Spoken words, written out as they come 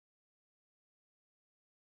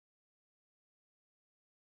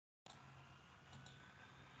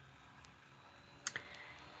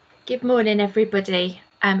Good morning, everybody.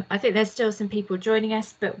 I think there's still some people joining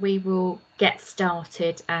us, but we will get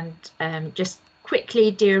started and just quickly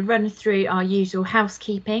do a run through our usual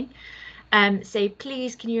housekeeping. So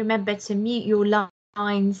please, can you remember to mute your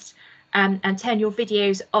lines and turn your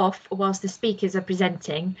videos off whilst the speakers are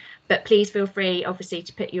presenting, but please feel free, obviously,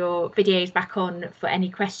 to put your videos back on for any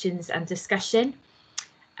questions and discussion.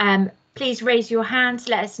 Please raise your hand,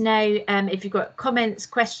 let us know if you've got comments,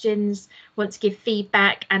 questions, want to give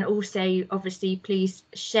feedback, and also obviously please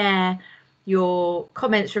share your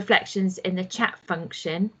comments, reflections in the chat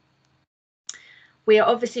function. We are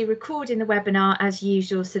obviously recording the webinar as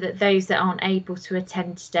usual so that those that aren't able to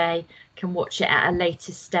attend today can watch it at a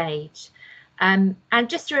later stage. And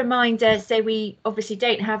just a reminder, so we obviously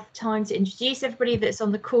don't have time to introduce everybody that's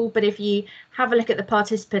on the call, but if you have a look at the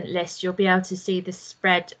participant list, you'll be able to see the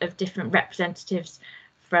spread of different representatives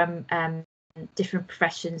from different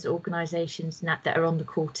professions, organisations that are on the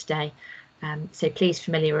call today. So please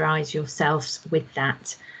familiarise yourselves with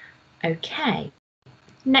that. Okay,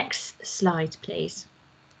 next slide, please.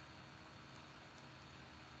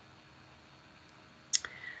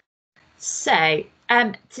 So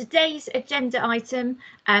today's agenda item,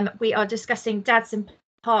 we are discussing dads and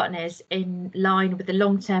partners in line with the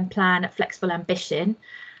long-term plan at Flexible Ambition,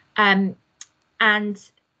 and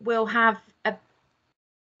we'll have a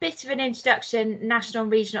bit of an introduction, national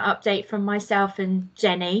and regional update from myself and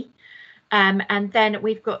Jenny, and then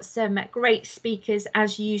we've got some great speakers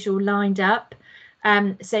as usual lined up.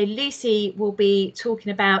 So Lucy will be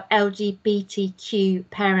talking about LGBTQ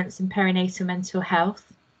parents and perinatal mental health.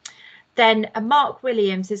 Then Mark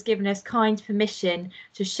Williams has given us kind permission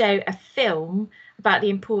to show a film about the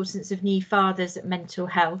importance of new fathers at mental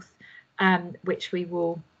health, which we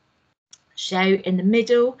will show in the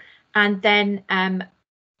middle. And then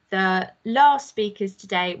the last speakers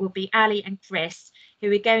today will be Ali and Chris,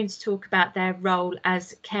 who are going to talk about their role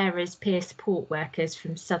as carers, peer support workers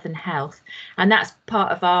from Southern Health. And that's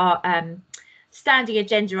part of our standing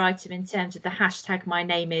agenda item in terms of the hashtag My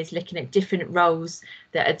Name Is, looking at different roles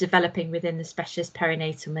that are developing within the specialist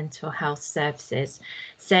perinatal mental health services.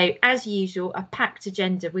 So as usual, a packed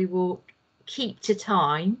agenda. We will keep to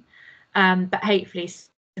time, but hopefully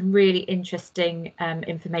some really interesting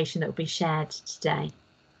information that will be shared today.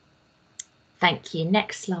 Thank you.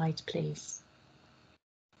 Next slide, please.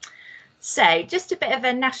 So just a bit of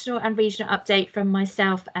a national and regional update from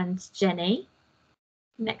myself and Jenny.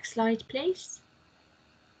 Next slide, please.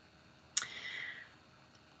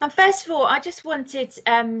 And first of all, I just wanted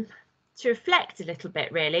to reflect a little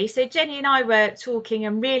bit, really. So Jenny and I were talking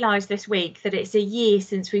and realised this week that it's a year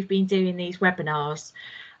since we've been doing these webinars.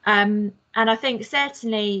 And I think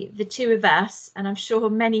certainly the two of us, and I'm sure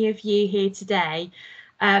many of you here today,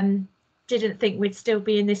 didn't think we'd still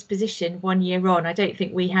be in this position 1 year on. I don't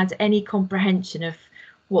think we had any comprehension of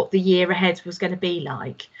what the year ahead was going to be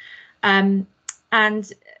like.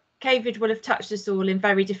 And COVID will have touched us all in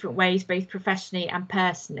very different ways, both professionally and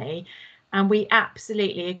personally. And we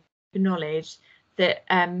absolutely acknowledge that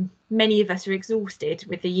many of us are exhausted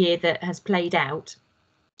with the year that has played out.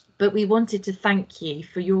 But we wanted to thank you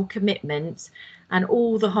for your commitment and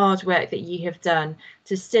all the hard work that you have done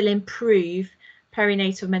to still improve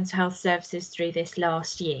perinatal mental health services through this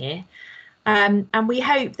last year. And we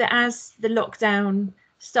hope that as the lockdown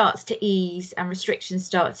starts to ease and restrictions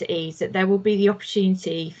start to ease, that there will be the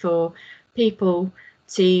opportunity for people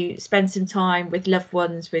to spend some time with loved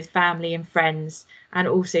ones, with family and friends, and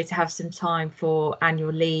also to have some time for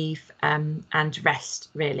annual leave and rest,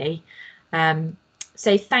 really.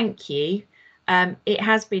 So thank you. It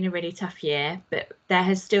has been a really tough year, but there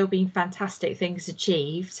has still been fantastic things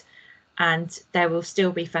achieved, and there will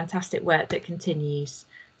still be fantastic work that continues.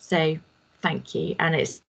 So thank you. And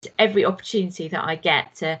it's every opportunity that I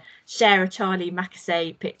get to share a Charlie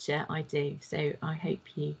Mackesay picture, I do. So I hope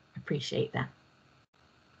you appreciate that.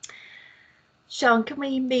 Sean, can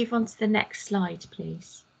we move on to the next slide,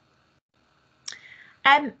 please?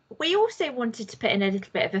 We also wanted to put in a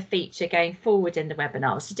little bit of a feature going forward in the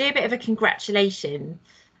webinars to do a bit of a congratulation,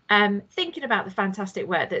 thinking about the fantastic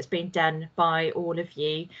work that's been done by all of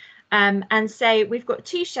you. And so we've got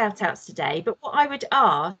 2 shout outs today, but what I would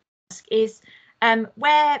ask is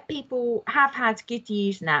where people have had good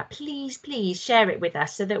news now, please share it with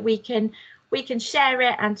us so that we can share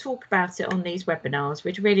it and talk about it on these webinars.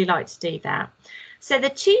 We'd really like to do that. So the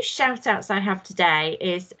 2 shout outs I have today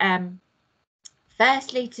is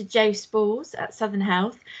firstly to Joe Spores at Southern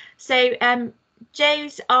Health. So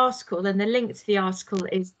Joe's article, and the link to the article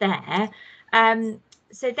is there.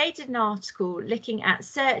 So they did an article looking at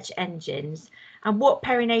search engines and what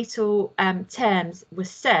perinatal terms were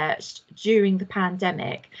searched during the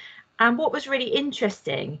pandemic. And what was really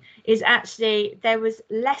interesting is actually there was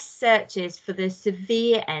less searches for the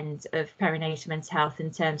severe end of perinatal mental health in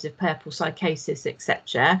terms of purple psychosis,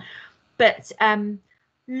 etc. But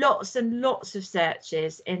lots and lots of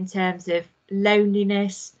searches in terms of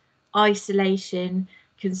loneliness, isolation,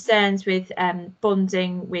 concerns with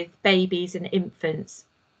bonding with babies and infants.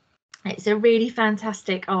 It's a really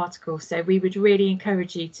fantastic article, so we would really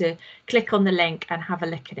encourage you to click on the link and have a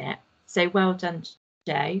look at it. So well done,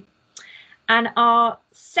 Joe. And our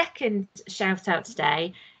second shout out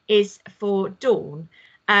today is for Dawn.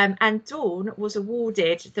 And Dawn was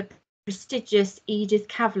awarded the prestigious Edith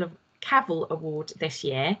Cavell Award this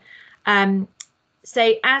year.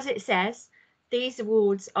 So as it says, these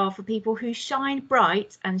awards are for people who shine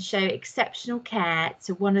bright and show exceptional care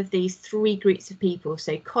to one of these three groups of people,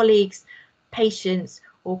 so colleagues, patients,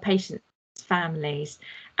 or patients' families.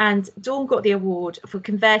 And Dawn got the award for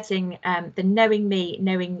converting the Knowing Me,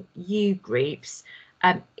 Knowing You groups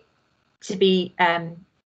to be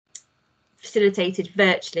facilitated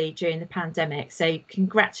virtually during the pandemic. So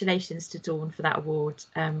congratulations to Dawn for that award,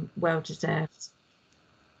 well deserved.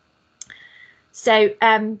 So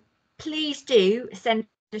please do send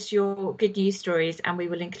us your good news stories and we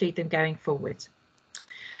will include them going forward.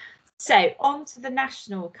 So on to the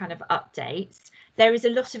national kind of updates. There is a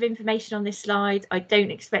lot of information on this slide. I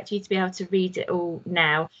don't expect you to be able to read it all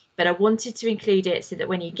now, but I wanted to include it so that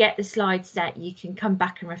when you get the slide set, you can come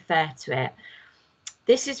back and refer to it.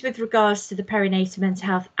 This is with regards to the perinatal mental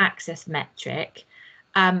health access metric.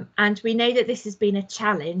 And we know that this has been a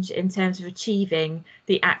challenge in terms of achieving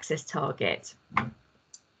the access target.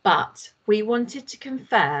 But we wanted to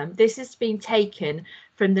confirm this has been taken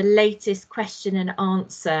from the latest question and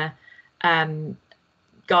answer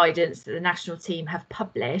guidance that the national team have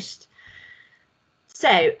published.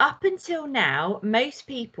 So up until now, most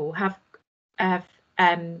people have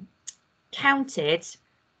counted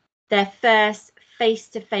their first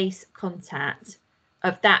face-to-face contact,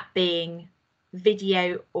 of that being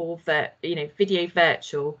video or video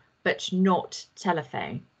virtual, but not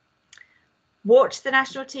telephone. What the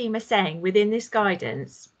national team are saying within this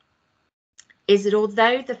guidance is that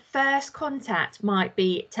although the first contact might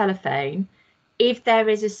be telephone, if there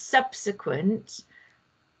is a subsequent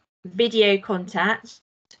video contact,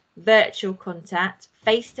 virtual contact,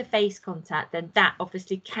 face-to-face contact, then that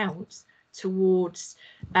obviously counts towards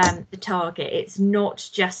the target. It's not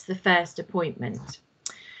just the first appointment.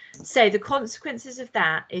 So the consequences of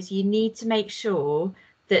that is you need to make sure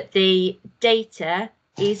that the data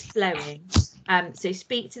is flowing. So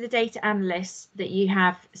speak to the data analysts that you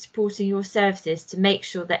have supporting your services to make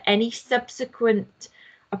sure that any subsequent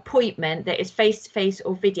appointment that is face-to-face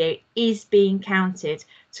or video is being counted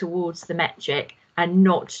towards the metric and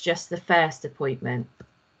not just the first appointment.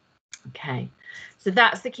 Okay, so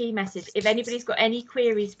that's the key message. If anybody's got any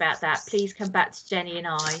queries about that, please come back to Jenny and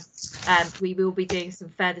I. We will be doing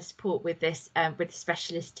some further support with this with the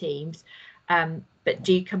specialist teams, but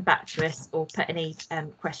do come back to us or put any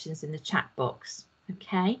questions in the chat box.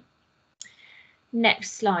 Okay,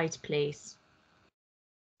 next slide, please.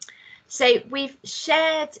 So we've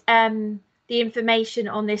shared the information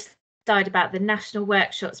on this slide about the national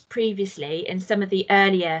workshops previously in some of the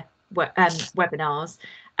earlier webinars.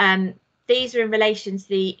 These are in relation to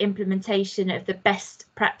the implementation of the best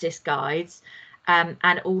practice guides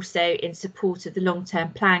and also in support of the long-term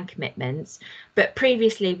plan commitments. But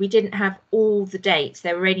previously we didn't have all the dates,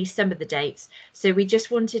 there were only some of the dates. So we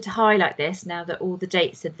just wanted to highlight this now that all the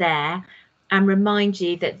dates are there and remind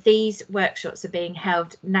you that these workshops are being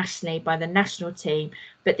held nationally by the national team,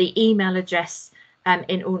 but the email address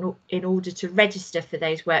in order to register for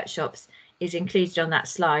those workshops is included on that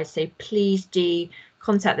slide. So please do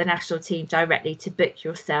contact the national team directly to book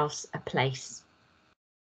yourselves a place.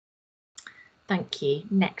 Thank you.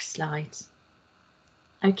 Next slide.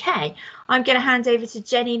 Okay, I'm going to hand over to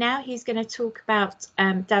Jenny now, who's going to talk about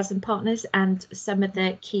DAS and Partners and some of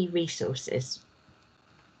the key resources.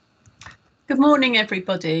 Good morning,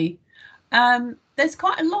 everybody. There's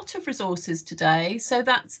quite a lot of resources today, so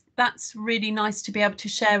that's really nice to be able to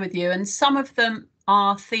share with you. And some of them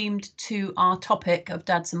are themed to our topic of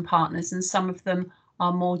DADs and Partners, and some of them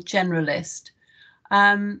are more generalist.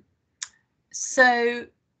 So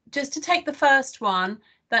just to take the first one,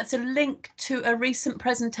 that's a link to a recent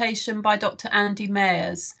presentation by Dr. Andy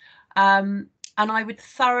Mayers. And I would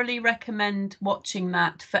thoroughly recommend watching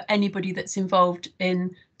that for anybody that's involved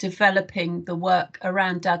in developing the work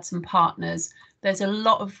around DADs and Partners. There's a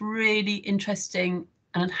lot of really interesting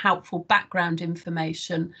and helpful background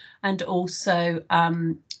information, and also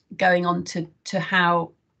going on to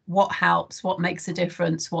what helps, what makes a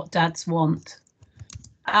difference, what dads want.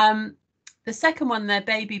 The second one there,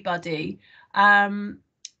 Baby Buddy.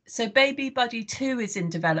 So Baby Buddy 2 is in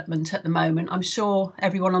development at the moment. I'm sure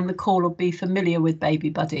everyone on the call will be familiar with Baby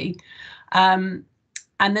Buddy. And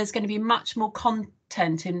there's going to be much more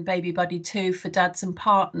content in Baby Buddy 2 for dads and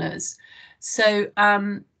partners. So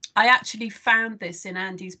I actually found this in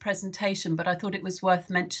Andy's presentation, but I thought it was worth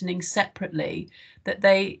mentioning separately that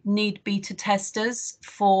they need beta testers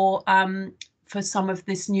for some of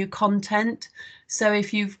this new content. So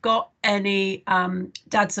if you've got any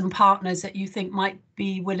dads and partners that you think might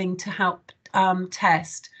be willing to help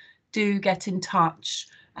test, do get in touch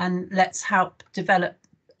and let's help develop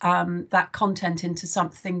that content into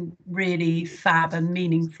something really fab and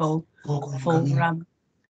meaningful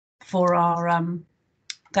for our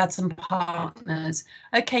dads and partners.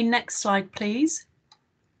 Okay, next slide, please.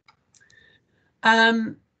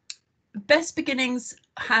 Best Beginnings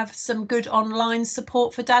have some good online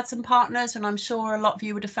support for dads and partners, and I'm sure a lot of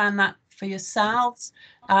you would have found that for yourselves.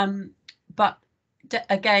 But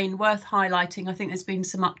again, worth highlighting. I think there's been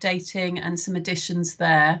some updating and some additions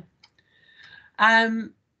there.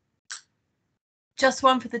 Just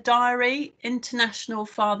one for the diary, International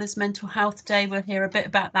Father's Mental Health Day. We'll hear a bit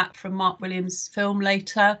about that from Mark Williams' film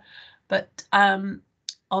later, but on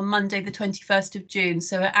Monday, the 21st of June.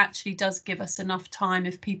 So it actually does give us enough time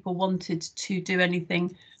if people wanted to do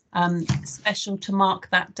anything special to mark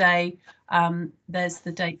that day. There's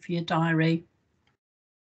the date for your diary.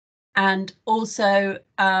 And also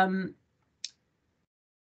to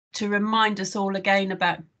remind us all again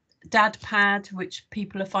about DadPad, which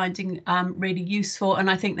people are finding really useful, and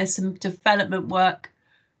I think there's some development work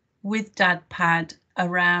with DadPad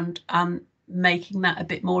around making that a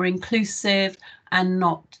bit more inclusive and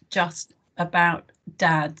not just about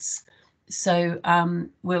dads. So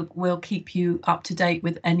we'll keep you up to date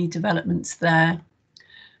with any developments there.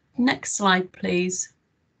 Next slide, please.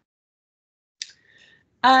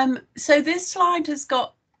 So this slide has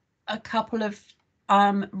got a couple of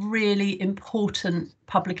really important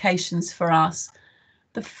publications for us.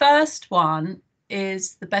 The first one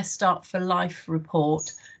is the Best Start for Life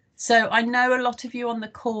report. So I know a lot of you on the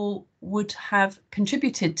call would have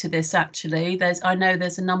contributed to this actually. I know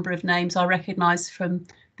there's a number of names I recognise from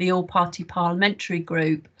the All-Party Parliamentary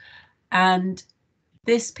Group, and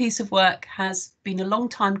this piece of work has been a long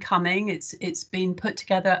time coming. It's been put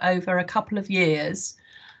together over a couple of years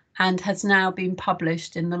and has now been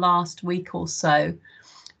published in the last week or so.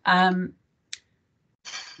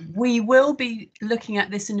 We will be looking at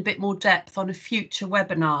this in a bit more depth on a future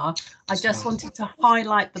webinar. I just wanted to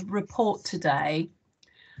highlight the report today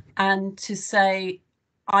and to say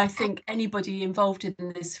I think anybody involved in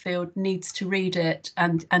this field needs to read it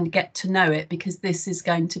and get to know it, because this is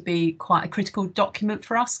going to be quite a critical document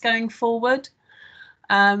for us going forward.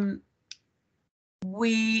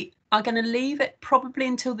 We are going to leave it probably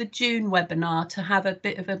until the June webinar to have a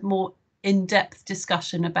bit of a more in-depth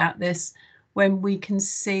discussion about this, when we can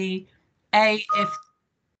see how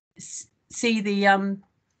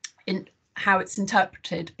it's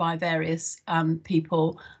interpreted by various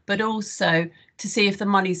people, but also to see if the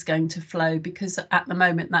money's going to flow, because at the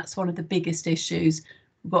moment that's one of the biggest issues.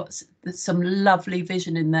 We've got some lovely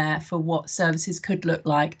vision in there for what services could look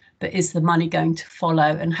like, but is the money going to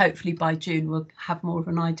follow? And hopefully by June we'll have more of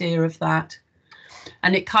an idea of that.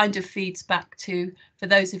 And it kind of feeds back to, for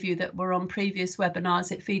those of you that were on previous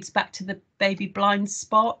webinars, it feeds back to the baby blind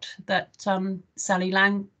spot that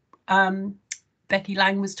Becky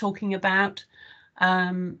Lang was talking about.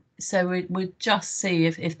 So we'll just see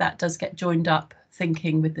if that does get joined up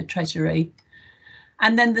thinking with the Treasury.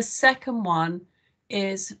 And then the second one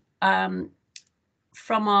is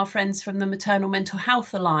from our friends from the Maternal Mental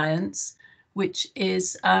Health Alliance, which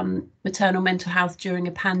is maternal mental health during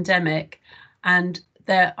a pandemic. And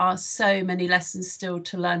there are so many lessons still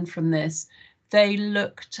to learn from this. They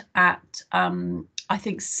looked at, I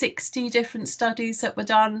think, 60 different studies that were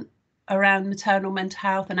done around maternal mental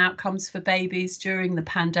health and outcomes for babies during the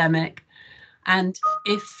pandemic. And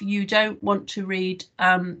if you don't want to read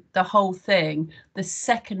the whole thing, the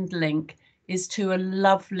second link is to a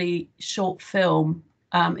lovely short film.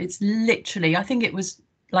 It's literally, I think it was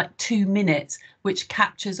like 2 minutes, which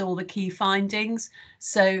captures all the key findings.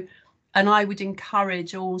 So, and I would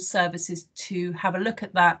encourage all services to have a look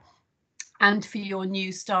at that, and for your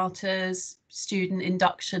new starters, student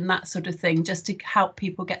induction, that sort of thing, just to help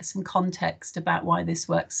people get some context about why this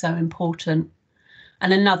work's so important.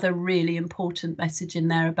 And another really important message in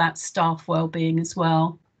there about staff wellbeing as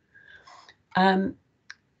well.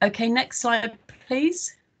 Okay, next slide,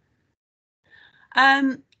 please.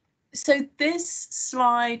 So this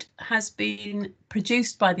slide has been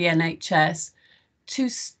produced by the NHS to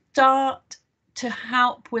start to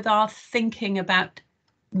help with our thinking about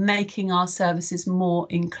making our services more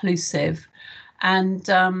inclusive. And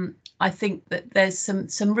I think that there's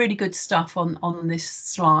some really good stuff on this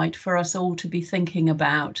slide for us all to be thinking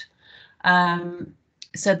about.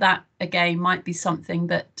 So that again might be something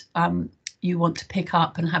that you want to pick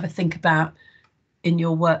up and have a think about in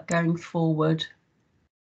your work going forward.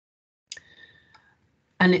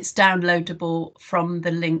 And it's downloadable from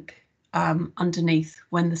the link underneath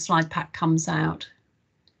when the slide pack comes out.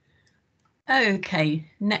 Okay,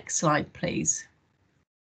 next slide, please.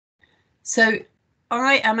 So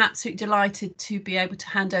I am absolutely delighted to be able to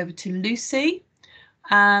hand over to Lucy.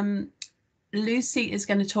 Lucy is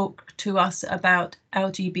going to talk to us about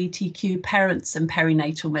LGBTQ parents and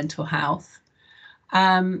perinatal mental health.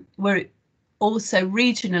 We're also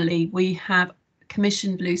regionally, we have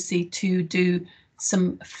commissioned Lucy to do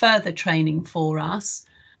some further training for us,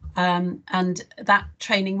 and that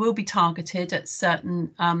training will be targeted at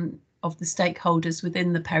certain of the stakeholders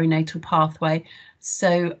within the perinatal pathway.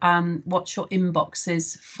 So watch your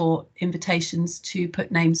inboxes for invitations to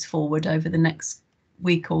put names forward over the next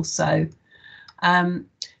week or so.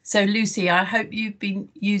 So Lucy, I hope you've been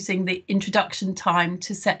using the introduction time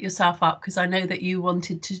to set yourself up, because I know that you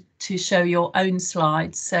wanted to show your own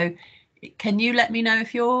slides. So can you let me know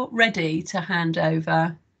if you're ready to hand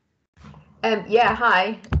over? Yeah,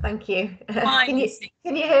 hi, thank you. Hi, can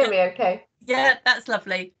you hear me okay? Yeah, that's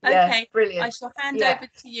lovely. Yeah, okay, brilliant. I shall hand over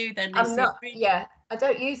to you then, Lucy. I'm not, yeah, I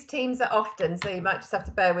don't use Teams that often, so you might just have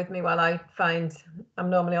to bear with me while I find, I'm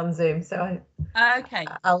normally on Zoom, so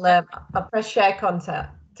I'll press share content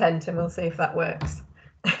and we'll see if that works.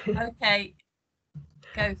 Okay,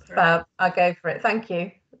 go for it. I'll go for it. Thank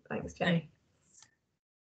you. Thanks, Jenny.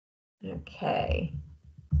 Okay.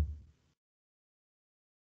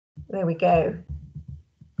 There we go.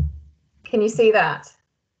 Can you see that?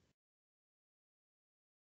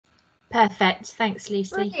 Perfect. Thanks,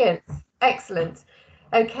 Lucy. Brilliant. Excellent.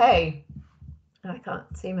 Okay. I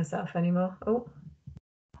can't see myself anymore.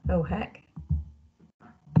 Oh heck.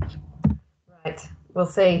 Right. We'll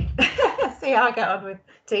see. See how I get on with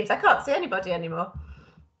Teams. I can't see anybody anymore.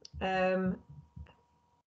 Is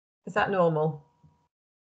that normal?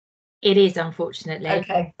 It is, unfortunately.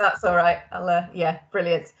 Okay, that's all right. Yeah,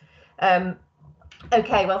 brilliant.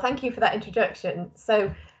 Okay, well, thank you for that introduction.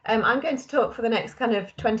 So I'm going to talk for the next kind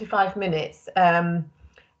of 25 minutes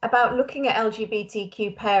about looking at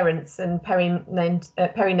LGBTQ parents and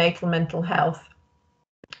perinatal mental health.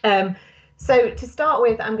 So to start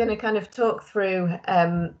with, I'm going to kind of talk through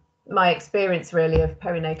my experience really of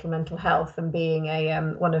perinatal mental health and being a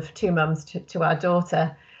one of two mums to our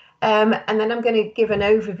daughter. And then I'm going to give an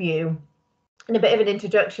overview and a bit of an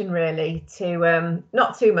introduction really to,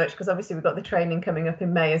 not too much because obviously we've got the training coming up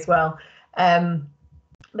in May as well,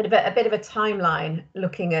 but a bit of a timeline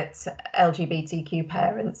looking at LGBTQ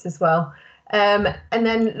parents as well. And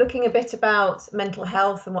then looking a bit about mental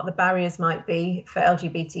health and what the barriers might be for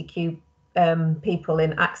LGBTQ people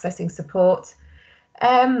in accessing support.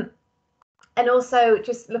 And also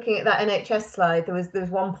just looking at that NHS slide, there was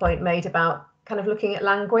one point made about kind of looking at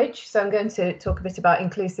language. So I'm going to talk a bit about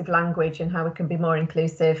inclusive language and how we can be more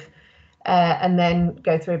inclusive, and then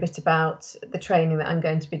go through a bit about the training that I'm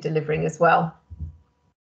going to be delivering as well.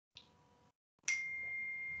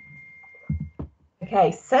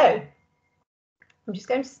 Okay, so I'm just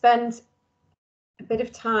going to spend a bit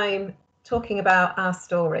of time talking about our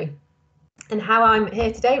story and how I'm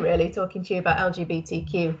here today, really talking to you about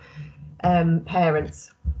LGBTQ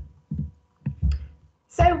parents.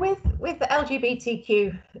 So with the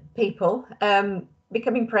LGBTQ people,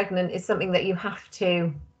 becoming pregnant is something that you have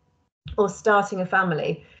to, or starting a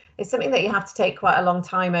family, is something that you have to take quite a long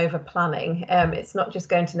time over planning. It's not just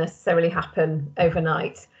going to necessarily happen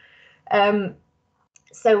overnight.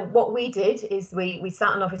 So what we did is we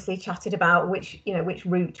sat and obviously chatted about which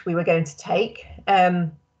route we were going to take,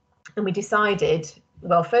 and we decided,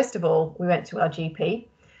 well, first of all, we went to our GP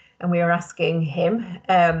and we were asking him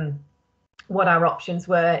what our options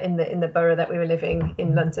were in the borough that we were living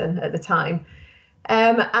in, London at the time.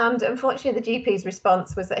 And unfortunately, the GP's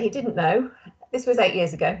response was that he didn't know. This was 8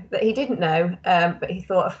 years ago, that he didn't know, but he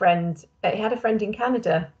thought he had a friend in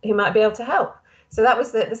Canada who might be able to help. So that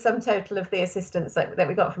was the sum total of the assistance that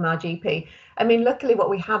we got from our GP. I mean, luckily what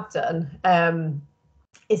we had done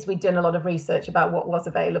is we'd done a lot of research about what was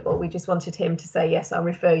available. We just wanted him to say, yes, I'll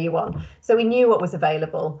refer you on. So we knew what was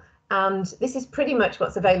available. And this is pretty much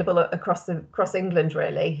what's available across England,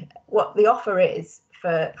 really. What the offer is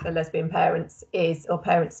for lesbian parents is, or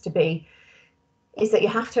parents to be, is that you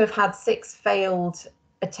have to have had 6 failed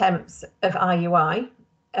attempts of IUI.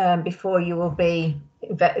 before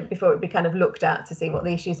it be kind of looked at to see what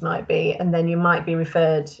the issues might be, and then you might be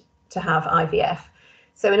referred to have IVF.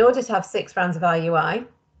 So in order to have 6 rounds of IUI,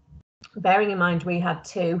 bearing in mind we had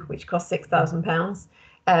 2, which cost £6,000,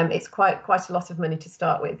 it's quite a lot of money to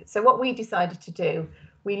start with. So what we decided to do,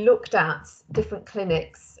 we looked at different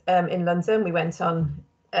clinics in London. We went on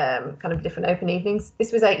kind of different open evenings.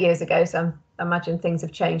 This was 8 years ago, so I imagine things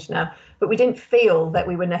have changed now. But we didn't feel that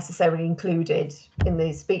we were necessarily included in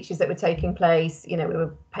the speeches that were taking place. You know, we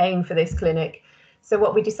were paying for this clinic. So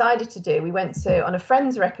what we decided to do, we went to, on a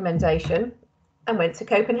friend's recommendation, and went to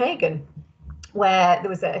Copenhagen, where there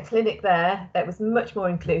was a clinic there that was much more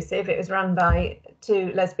inclusive. It was run by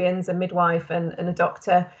 2 lesbians, a midwife and a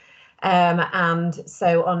doctor. And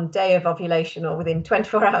so on day of ovulation, or within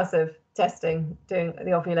 24 hours of testing, doing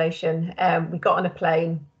the ovulation, we got on a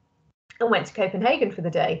plane and went to Copenhagen for the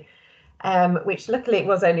day, which luckily it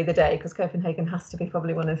was only the day, because Copenhagen has to be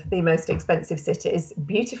probably one of the most expensive cities.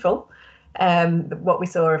 Beautiful, what we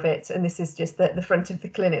saw of it. And this is just the front of the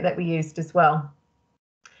clinic that we used as well.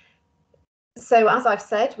 So as I've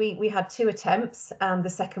said, we had 2 attempts, and the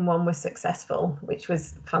second one was successful, which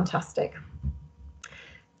was fantastic.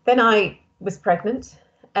 Then I was pregnant,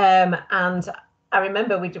 and I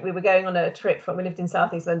remember we were going on a trip we lived in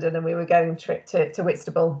South East London, and we were going on a trip to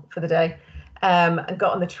Whitstable for the day, and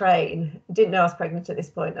got on the train. Didn't know I was pregnant at this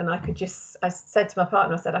point, and I said to my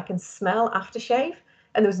partner, I said, I can smell aftershave,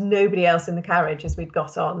 and there was nobody else in the carriage as we'd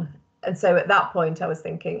got on. And so at that point I was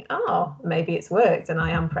thinking, oh, maybe it's worked and I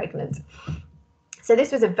am pregnant. So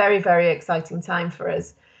this was a very, very exciting time for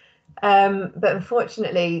us. But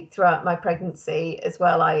unfortunately, throughout my pregnancy as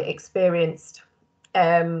well, I experienced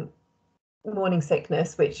morning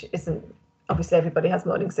sickness, which isn't, obviously everybody has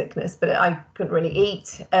morning sickness, but I couldn't really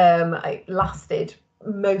eat. It lasted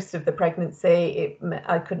most of the pregnancy.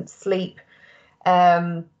 I couldn't sleep.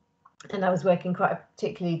 And I was working quite a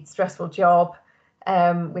particularly stressful job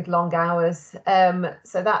with long hours.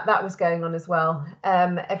 So that was going on as well.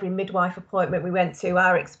 Every midwife appointment we went to,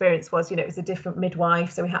 our experience was, it was a different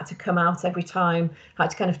midwife. So we had to come out every time, had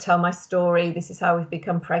to kind of tell my story. This is how we've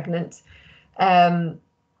become pregnant. And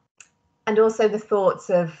also the thoughts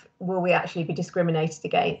of, will we actually be discriminated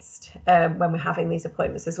against when we're having these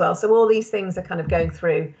appointments as well? So all these things are kind of going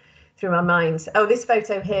through my mind. Oh, this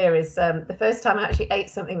photo here is the first time I actually ate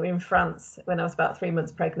something in France when I was about 3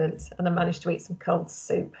 months pregnant, and I managed to eat some cold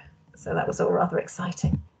soup. So that was all rather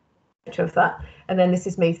exciting. Picture of that. And then this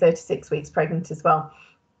is me 36 weeks pregnant as well.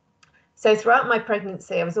 So throughout my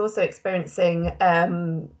pregnancy, I was also experiencing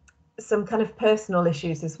some kind of personal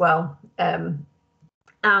issues as well. And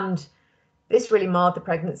this really marred the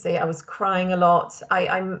pregnancy. I was crying a lot.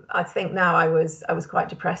 I think now I was quite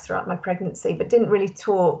depressed throughout my pregnancy, but didn't really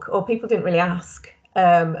talk, or people didn't really ask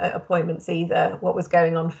at appointments either what was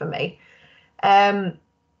going on for me.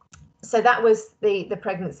 So that was the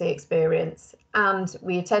pregnancy experience, and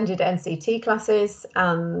we attended NCT classes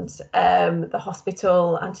and the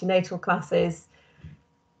hospital antenatal classes.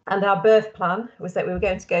 And our birth plan was that we were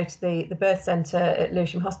going to go to the birth centre at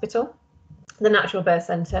Lewisham Hospital, the natural birth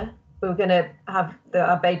centre. We were going to have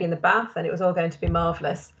our baby in the bath, and it was all going to be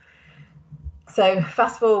marvellous. So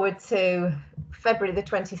fast forward to February the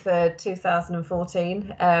 23rd,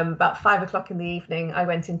 2014, about 5 o'clock in the evening, I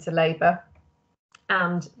went into labour,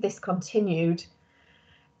 and this continued.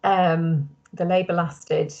 The labour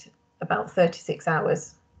lasted about 36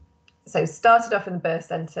 hours. So started off in the birth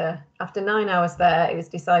centre. After 9 hours there, it was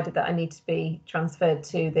decided that I needed to be transferred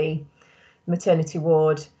to the maternity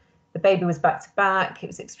ward. The baby was back to back. It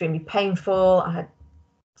was extremely painful. I had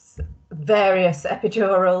various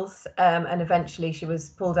epidurals, and eventually she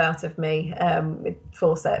was pulled out of me with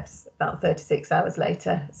forceps about 36 hours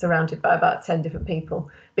later, surrounded by about 10 different people,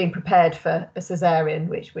 being prepared for a cesarean,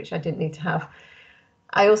 which I didn't need to have.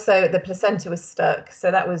 The placenta was stuck, so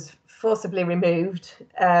that was forcibly removed,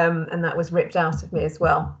 and that was ripped out of me as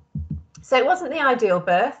well. So it wasn't the ideal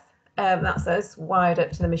birth. That's us wired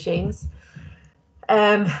up to the machines.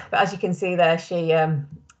 But as you can see there, she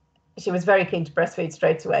was very keen to breastfeed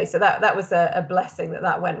straight away. So that was a blessing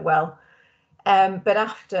that went well. But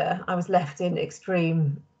after, I was left in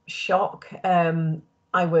extreme shock.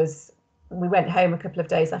 We went home a couple of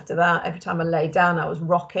days after that. Every time I lay down, I was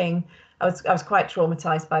rocking. I was quite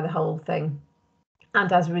traumatized by the whole thing.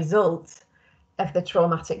 And as a result of the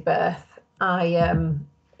traumatic birth, I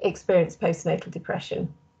experienced postnatal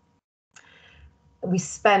depression. We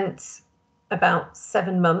spent about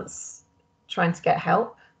 7 months trying to get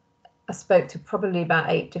help. I spoke to probably about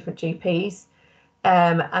 8 different GPs,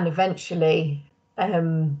 and eventually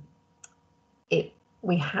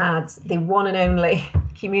we had the one and only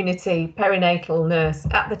community perinatal nurse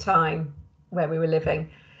at the time where we were living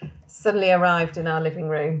suddenly arrived in our living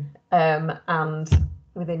room, and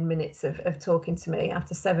within minutes of talking to me,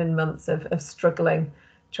 after 7 months of struggling,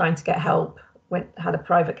 trying to get help, had a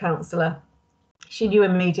private counsellor. She knew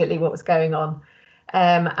immediately what was going on,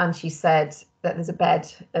 and she said that there's a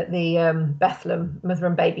bed at the Bethlehem Mother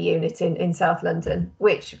and Baby Unit in South London,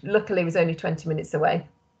 which luckily was only 20 minutes away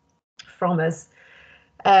from us.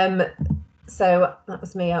 So that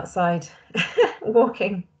was me outside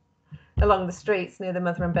walking along the streets near the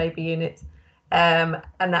Mother and Baby Unit, and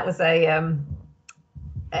that was a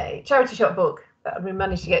charity shop book that we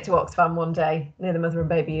managed to get to Oxfam one day near the Mother and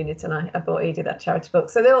Baby Unit, and I bought Edie that charity book.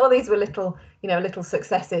 So all these were little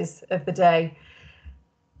successes of the day.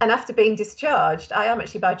 And after being discharged, I am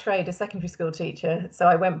actually by trade a secondary school teacher, so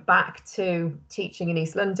I went back to teaching in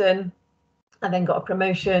East London, and then got a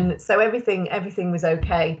promotion. So everything was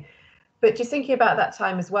okay. But just thinking about that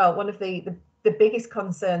time as well, one of the biggest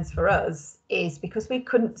concerns for us is because we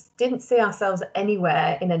didn't see ourselves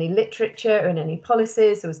anywhere in any literature or in any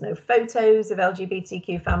policies. There was no photos of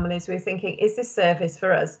LGBTQ families. We were thinking, is this service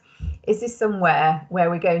for us? Is this somewhere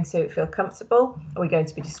where we're going to feel comfortable? Are we going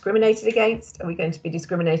to be discriminated against? Are we going to be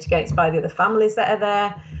discriminated against by the other families that are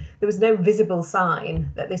there? There was no visible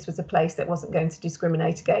sign that this was a place that wasn't going to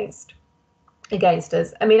discriminate against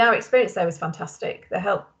us. I mean, our experience there was fantastic. The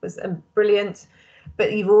help was brilliant.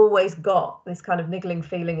 But you've always got this kind of niggling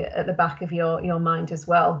feeling at the back of your mind as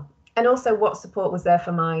well. And also, what support was there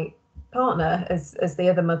for my partner as the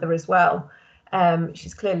other mother as well.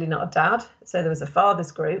 She's clearly not a dad, so there was a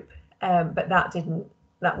father's group, but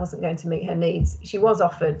that wasn't going to meet her needs. She was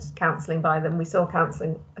offered counselling by them. We saw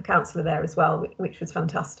a counsellor there as well, which was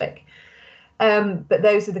fantastic. But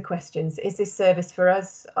those are the questions. Is this service for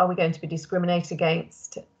us? Are we going to be discriminated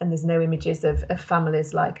against? And there's no images of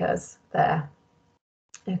families like us there.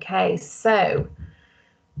 Okay, so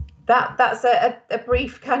that's a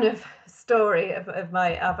brief kind of story of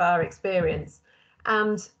our experience,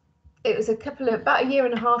 and it was about a year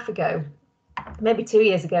and a half ago, maybe 2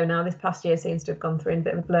 years ago now. This past year seems to have gone through in a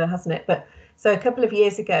bit of a blur, hasn't it? But so a couple of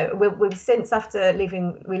years ago, we've since after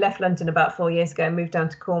leaving, we left London about 4 years ago and moved down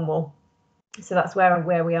to Cornwall. So that's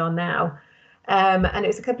where we are now. And it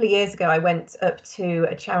was a couple of years ago I went up to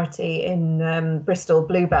a charity in Bristol,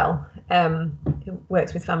 Bluebell, who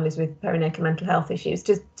works with families with perinatal mental health issues,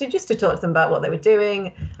 just to talk to them about what they were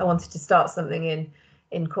doing. I wanted to start something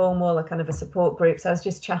in Cornwall, a kind of a support group. So I was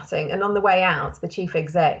just chatting, and on the way out, the chief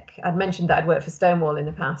exec, I'd mentioned that I'd worked for Stonewall in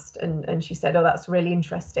the past, and she said, oh, that's really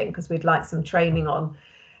interesting because we'd like some training on,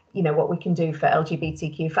 what we can do for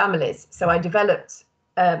LGBTQ families. So I developed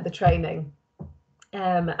the training.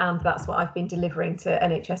 And that's what I've been delivering to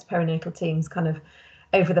NHS perinatal teams kind of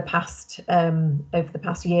over the past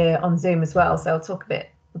year on Zoom as well. So I'll talk a bit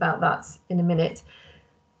about that in a minute.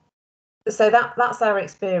 So that's our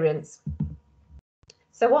experience.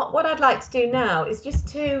 So what I'd like to do now is just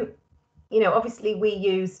to, obviously we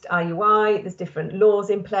used IUI, there's different laws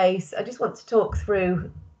in place. I just want to talk through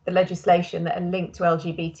the legislation that are linked to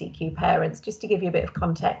LGBTQ parents, just to give you a bit of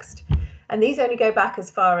context. And these only go back as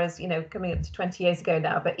far as, coming up to 20 years ago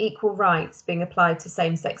now, but equal rights being applied to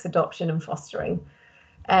same-sex adoption and fostering.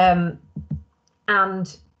 And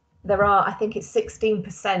there are, I think it's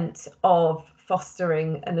 16% of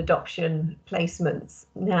fostering and adoption placements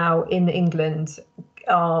now in England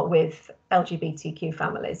are with LGBTQ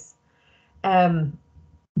families. In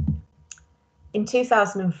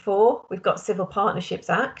 2004, we've got Civil Partnerships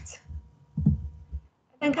Act.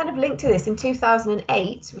 And kind of linked to this, in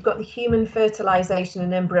 2008, we've got the Human Fertilisation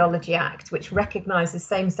and Embryology Act, which recognises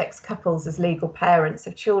same-sex couples as legal parents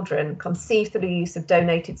of children conceived through the use of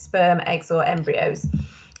donated sperm, eggs or embryos.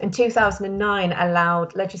 In 2009,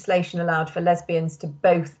 legislation allowed for lesbians to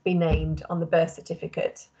both be named on the birth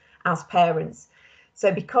certificate as parents.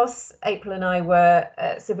 So because April and I were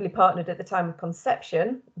civilly partnered at the time of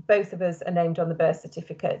conception, both of us are named on the birth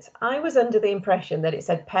certificate. I was under the impression that it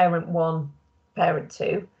said parent 1, parent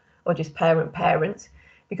 2, or just parent,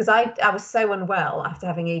 because I was so unwell after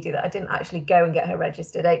having Edie that I didn't actually go and get her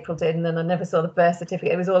registered. April did, and then I never saw the birth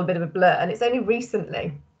certificate. It was all a bit of a blur, and it's only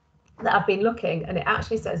recently that I've been looking, and it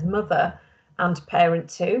actually says mother and parent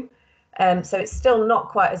 2. So it's still not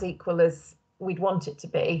quite as equal as we'd want it to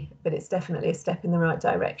be, but it's definitely a step in the right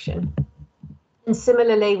direction. And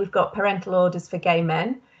similarly, we've got parental orders for gay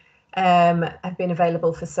men have been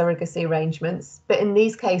available for surrogacy arrangements, but in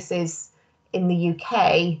these cases, in the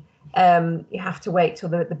UK, you have to wait till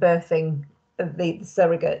the birthing of the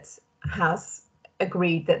surrogate has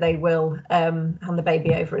agreed that they will hand the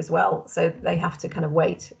baby over as well. So they have to kind of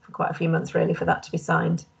wait for quite a few months really for that to be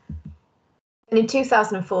signed. And in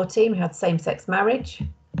 2014, we had same-sex marriage.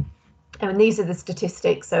 And these are the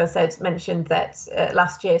statistics. So as I mentioned that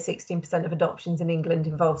last year, 16% of adoptions in England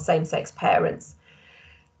involved same-sex parents.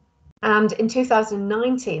 And in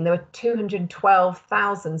 2019, there were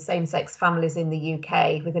 212,000 same-sex families in the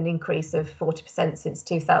UK, with an increase of 40% since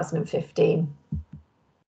 2015.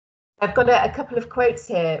 I've got a couple of quotes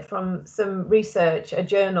here from some research, a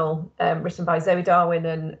journal written by Zoe Darwin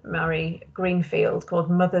and Mary Greenfield called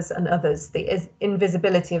Mothers and Others, the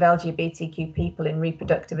Invisibility of LGBTQ People in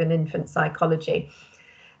Reproductive and Infant Psychology.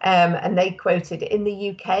 And they quoted, in the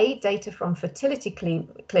UK, data from fertility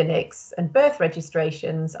clinics and birth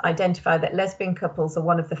registrations identify that lesbian couples are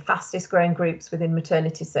one of the fastest growing groups within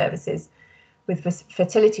maternity services, with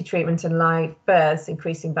fertility treatment and live births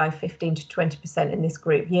increasing by 15 to 20% in this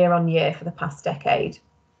group year on year for the past decade.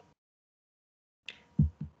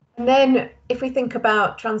 And then if we think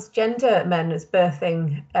about transgender men as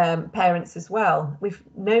birthing parents as well,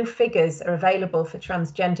 no figures are available for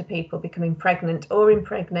transgender people becoming pregnant or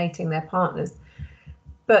impregnating their partners.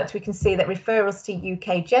 But we can see that referrals to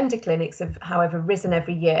UK gender clinics have, however, risen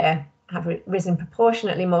every year, have risen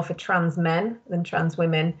proportionately more for trans men than trans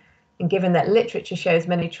women. And given that literature shows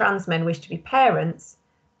many trans men wish to be parents,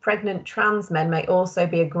 pregnant trans men may also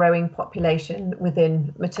be a growing population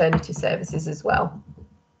within maternity services as well.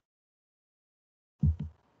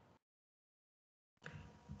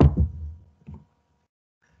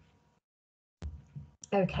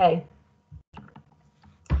 Okay.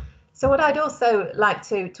 So what I'd also like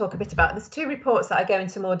to talk a bit about, there's two reports that I go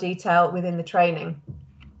into more detail within the training.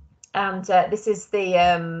 And this is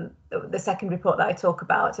the second report that I talk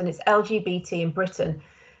about, and it's LGBT in Britain.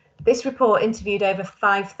 This report interviewed over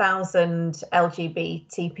 5,000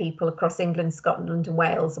 LGBT people across England, Scotland and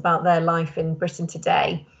Wales about their life in Britain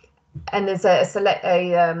today. And there's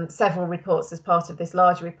several reports as part of this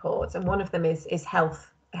larger report, and one of them is health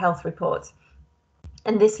report.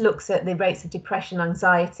 And this looks at the rates of depression,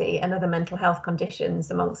 anxiety and other mental health conditions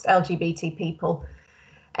amongst LGBT people.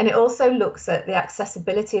 And it also looks at the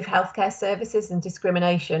accessibility of healthcare services and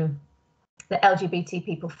discrimination that LGBT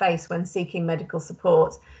people face when seeking medical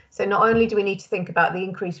support. So not only do we need to think about the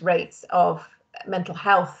increased rates of mental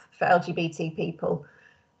health for LGBT people,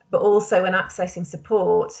 but also when accessing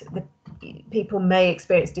support, people may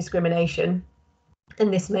experience discrimination,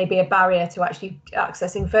 and this may be a barrier to actually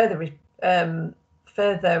accessing further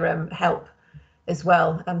help as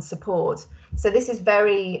well and support. So this is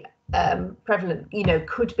very prevalent,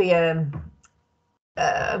 could be an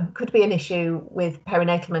issue with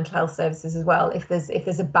perinatal mental health services as well. If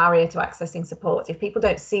there's a barrier to accessing support, if people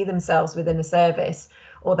don't see themselves within a service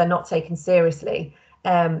or they're not taken seriously,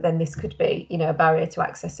 then this could be, a barrier to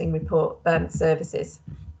accessing services.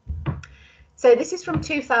 So this is from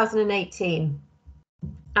 2018.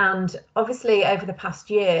 And obviously over the past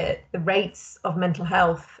year, the rates of mental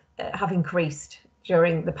health have increased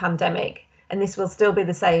during the pandemic. And this will still be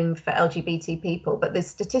the same for LGBT people. But the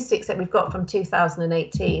statistics that we've got from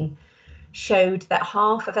 2018 showed that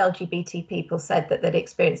half of LGBT people said that they'd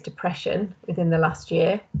experienced depression within the last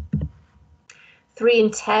year. 3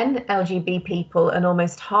 in 10 LGBT people and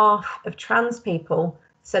almost half of trans people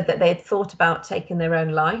said that they had thought about taking their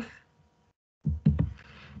own life.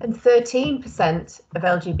 And 13% of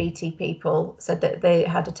LGBT people said that they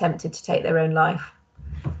had attempted to take their own life.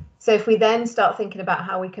 So if we then start thinking about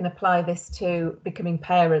how we can apply this to becoming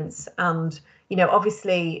parents, and,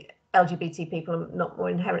 obviously LGBT people are not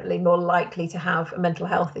inherently more likely to have a mental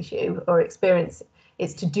health issue or experience,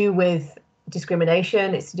 it's to do with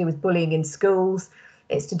discrimination, it's to do with bullying in schools,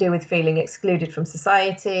 it's to do with feeling excluded from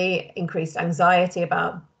society, increased anxiety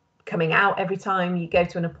about coming out every time you go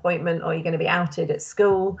to an appointment, or you're going to be outed at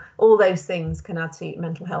school. All those things can add to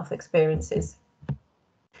mental health experiences.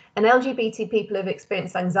 And LGBT people have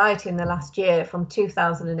experienced anxiety in the last year from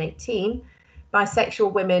 2018,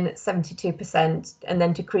 bisexual women at 72%, and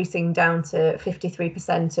then decreasing down to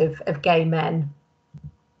 53% of gay men.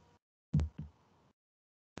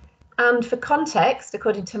 And for context,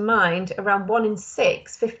 according to Mind, around 1 in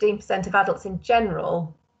 6, 15% of adults in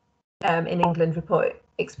general in England report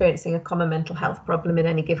experiencing a common mental health problem in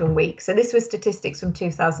any given week. So this was statistics from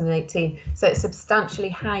 2018. So it's substantially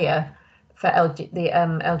higher for the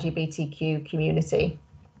LGBTQ community.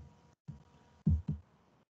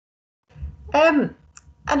 And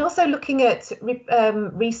also looking at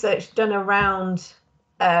research done around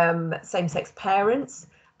same-sex parents.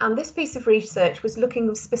 And this piece of research was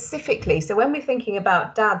looking specifically, so when we're thinking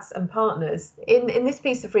about dads and partners, in this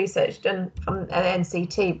piece of research done from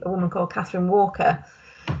NCT, a woman called Catherine Walker,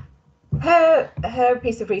 her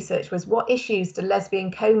piece of research was, what issues do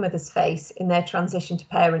lesbian co-mothers face in their transition to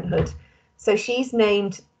parenthood? So she's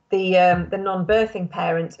named the non-birthing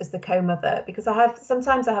parent as the co-mother, because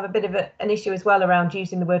sometimes I have a bit of an issue as well around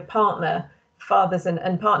using the word partner, fathers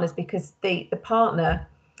and partners, because the partner,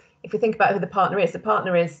 if we think about who the partner is the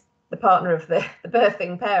partner of the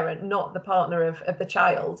birthing parent, not the partner of the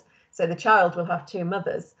child. So the child will have two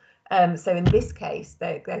mothers. So in this case,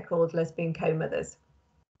 they're called lesbian co-mothers.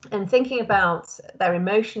 And thinking about their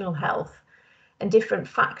emotional health and different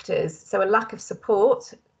factors. So a lack of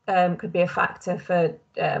support could be a factor for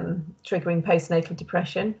triggering postnatal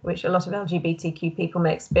depression, which a lot of LGBTQ people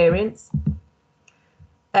may experience.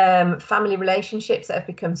 Family relationships that have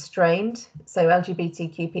become strained. So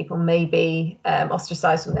LGBTQ people may be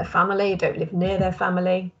ostracized from their family, don't live near their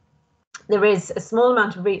family. There is a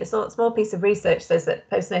small piece of research says that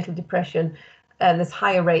postnatal depression, there's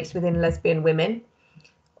higher rates within lesbian women.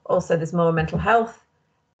 Also, there's more mental health.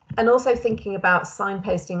 And also thinking about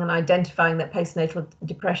signposting and identifying that postnatal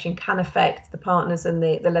depression can affect the partners and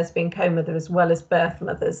the lesbian co-mother as well as birth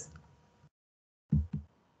mothers.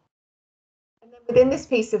 And then within this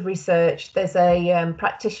piece of research, there's a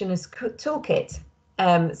practitioner's toolkit.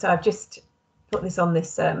 So I've just put this on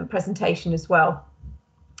this presentation as well.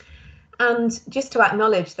 And just to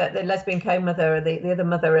acknowledge that the lesbian co-mother or the other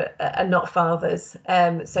mother are not fathers.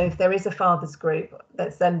 So if there is a fathers group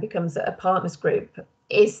that then becomes a partners group,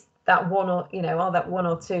 is that one or, are that one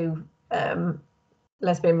or two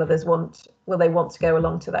lesbian mothers will they want to go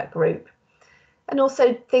along to that group? And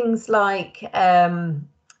also things like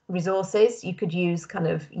resources. You could use kind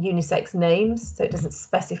of unisex names, so it doesn't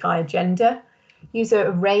specify a gender. Use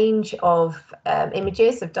a range of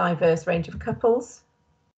images of diverse range of couples.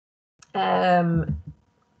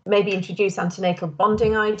 Maybe introduce antenatal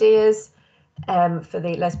bonding ideas for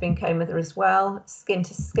the lesbian co-mother as well, skin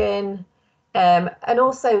to skin, and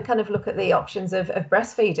also kind of look at the options of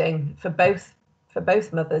breastfeeding for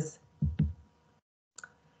both mothers.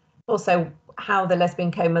 Also, how the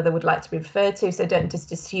lesbian co-mother would like to be referred to, so don't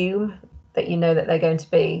just assume that that they're going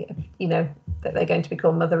to be, that they're going to be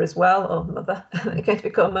called mother as well, or mother, they're going to be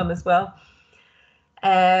called mum as well.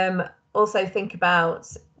 Also think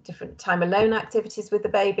about different time alone activities with the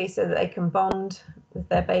baby so that they can bond with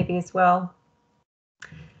their baby as well.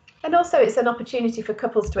 And also it's an opportunity for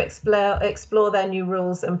couples to explore their new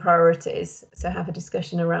rules and priorities, so have a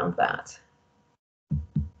discussion around that.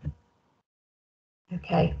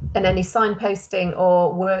 Okay, and any signposting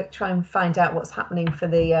or work, try and find out what's happening for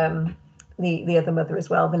the other mother as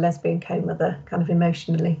well, the lesbian co-mother, kind of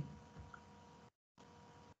emotionally.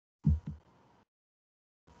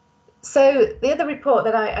 So the other report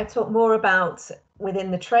that I talk more about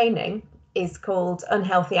within the training is called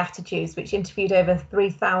Unhealthy Attitudes, which interviewed over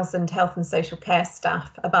 3,000 health and social care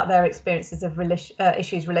staff about their experiences of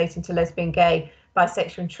issues relating to lesbian, gay,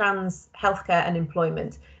 bisexual and trans healthcare and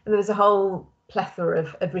employment. And there was a whole plethora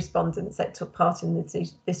of respondents that took part in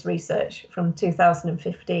this research from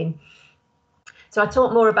 2015. So I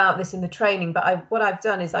talk more about this in the training, but what I've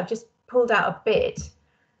done is I've just pulled out a bit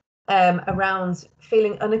around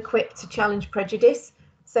feeling unequipped to challenge prejudice.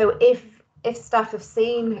 So if staff have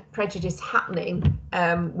seen prejudice happening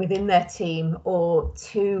within their team or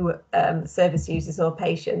to service users or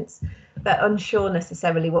patients, they're unsure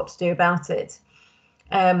necessarily what to do about it.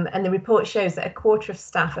 And the report shows that a quarter of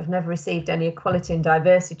staff have never received any equality and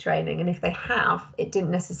diversity training, and if they have, it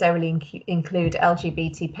didn't necessarily include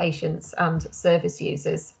LGBT patients and service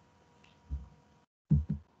users.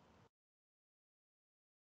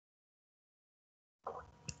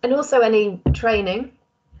 And also any training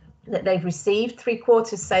that they've received,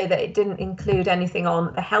 3/4 say that it didn't include anything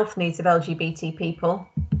on the health needs of LGBT people,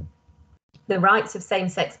 the rights of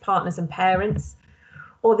same-sex partners and parents,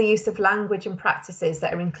 or the use of language and practices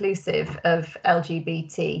that are inclusive of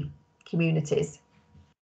LGBT communities.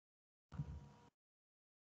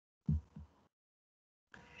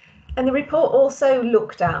 And the report also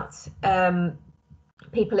looked at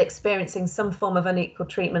people experiencing some form of unequal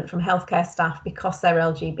treatment from healthcare staff because they're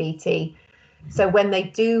LGBT. So when they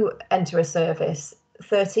do enter a service,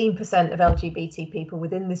 13% of LGBT people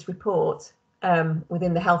within this report,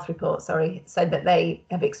 within the health report, said that they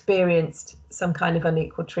have experienced some kind of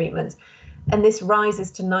unequal treatment. And this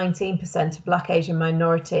rises to 19% of Black, Asian,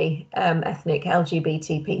 minority, ethnic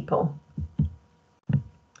LGBT people.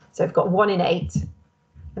 So we've got 1 in 8.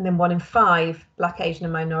 And then 1 in 5 Black, Asian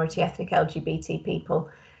and minority ethnic LGBT people.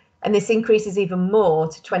 And this increases even more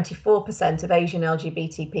to 24% of Asian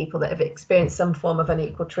LGBT people that have experienced some form of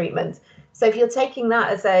unequal treatment. So if you're taking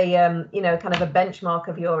that as a, kind of a benchmark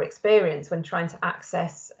of your experience when trying to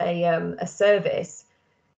access a service,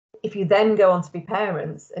 if you then go on to be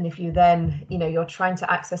parents, and if you then, you know, you're trying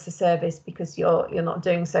to access a service because you're not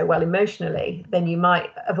doing so well emotionally, then you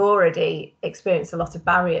might have already experienced a lot of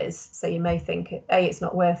barriers. So you may think, A, it's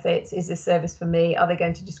not worth it. Is this service for me? Are they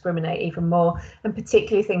going to discriminate even more? And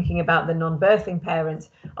particularly thinking about the non-birthing parent,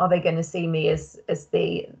 are they going to see me as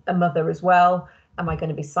a mother as well? Am I going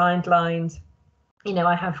to be sidelined? You know,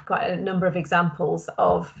 I have quite a number of examples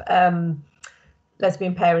of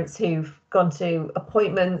lesbian parents who've gone to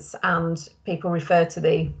appointments and people refer to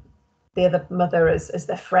the other mother as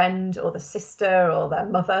their friend or the sister or their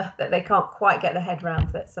mother, that they can't quite get their head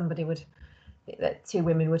around that two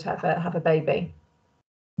women would have a baby.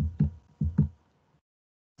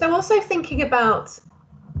 So also thinking about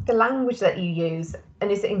the language that you use,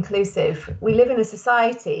 and is it inclusive? We live in a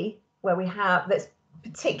society where we have that's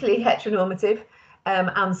particularly heteronormative and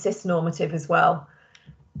cisnormative as well.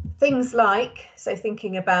 Things like, so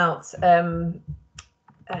thinking about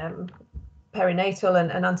perinatal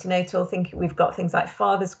and antenatal, we've got things like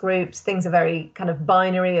fathers groups, things are very kind of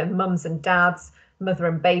binary, and mums and dads, mother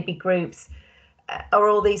and baby groups, are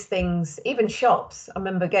all these things, even shops. I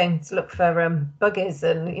remember going to look for buggies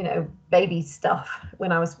and, you know, baby stuff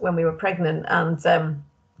when we were pregnant, and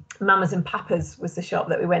Mamas and Papas was the shop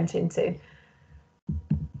that we went into.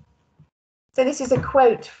 So this is a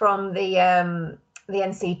quote from the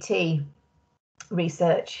NCT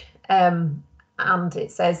research, and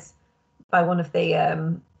it says by one of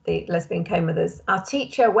the lesbian co-mothers, "Our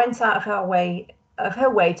teacher went out of her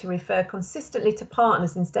way to refer consistently to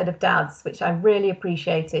partners instead of dads, which I really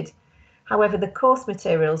appreciated. However, the course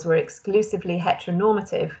materials were exclusively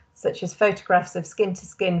heteronormative, such as photographs of skin to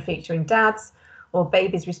skin featuring dads, or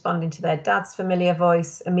babies responding to their dad's familiar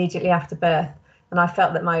voice immediately after birth. And I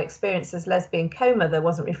felt that my experience as lesbian co-mother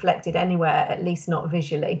wasn't reflected anywhere, at least not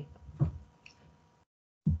visually."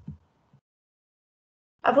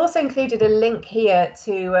 I've also included a link here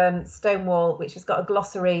to Stonewall, which has got a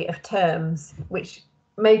glossary of terms, which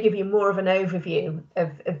may give you more of an overview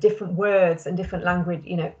of different words and different language,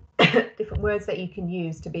 you know, different words that you can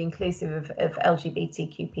use to be inclusive of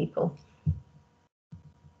LGBTQ people.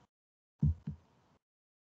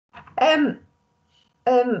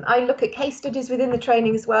 I look at case studies within the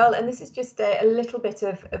training as well, and this is just a little bit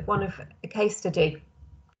of one of a case study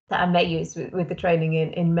that I may use with the training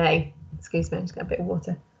in May. Excuse me, I'm just going to get a bit of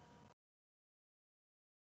water.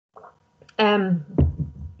 And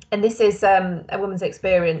this is a woman's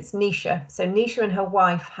experience, Nisha. So Nisha and her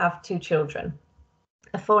wife have two children,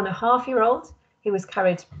 a 4.5-year-old who was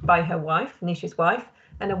carried by her wife, Nisha's wife,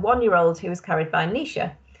 and a 1-year-old who was carried by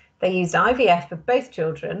Nisha. They used IVF for both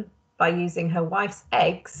children by using her wife's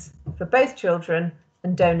eggs for both children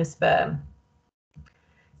and donor sperm.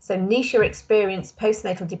 So Nisha experienced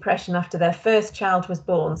postnatal depression after their first child was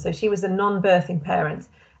born. So she was a non-birthing parent,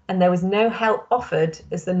 and there was no help offered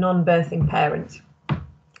as the non-birthing parent.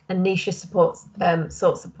 And Nisha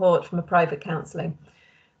sought support from a private counselling.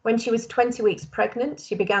 When she was 20 weeks pregnant,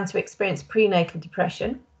 she began to experience prenatal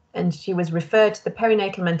depression, and she was referred to the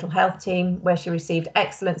perinatal mental health team, where she received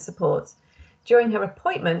excellent support. During her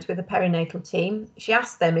appointment with the perinatal team, she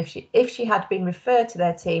asked them if she had been referred to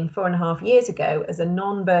their team 4.5 years ago as a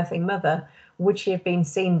non-birthing mother, would she have been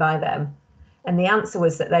seen by them? And the answer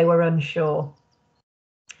was that they were unsure.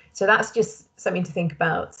 So that's just something to think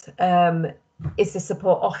about. Is the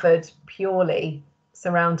support offered purely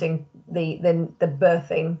surrounding the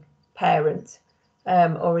birthing parent,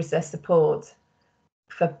 or is there support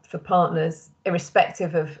for partners,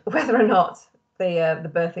 irrespective of whether or not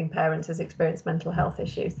the birthing parent has experienced mental health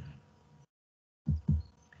issues?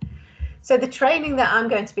 So the training that I'm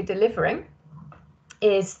going to be delivering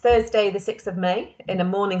is Thursday the 6th of May in a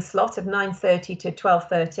morning slot of 9:30 to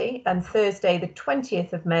 12:30, and Thursday the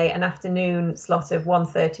 20th of May an afternoon slot of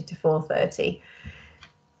 1:30 to 4:30.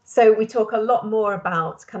 So we talk a lot more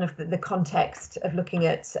about kind of the context of looking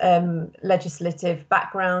at legislative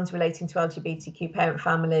backgrounds relating to LGBTQ parent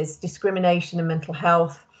families, discrimination and mental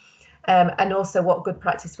health, and also what good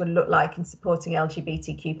practice would look like in supporting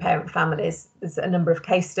LGBTQ parent families. There's a number of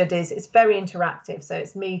case studies. It's very interactive. So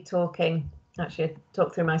it's me talking, actually I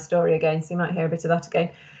talk through my story again, so you might hear a bit of that again.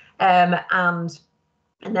 And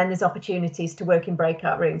then there's opportunities to work in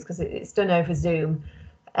breakout rooms because it's done over Zoom.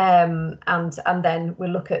 And then we'll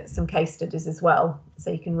look at some case studies as well, so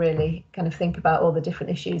you can really kind of think about all the different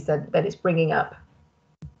issues that it's bringing up.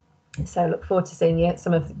 So look forward to seeing you,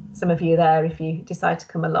 some of you there if you decide to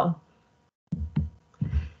come along.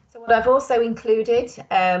 So what I've also included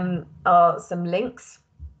are some links,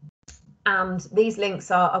 and these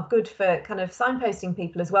links are good for kind of signposting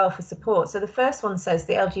people as well for support. So the first one says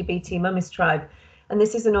the LGBT Mummies Tribe, And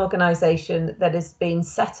this is an organisation that has been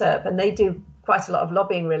set up, and they do quite a lot of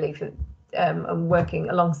lobbying really for, and working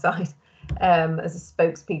alongside as a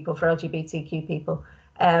spokespeople for LGBTQ people,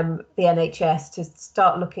 the NHS, to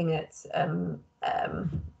start looking at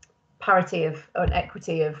parity of and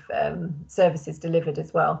equity of services delivered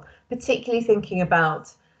as well, particularly thinking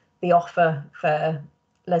about the offer for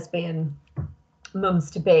lesbian mums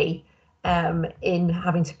to be in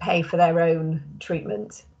having to pay for their own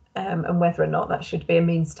treatment, and whether or not that should be a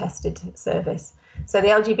means tested service. So the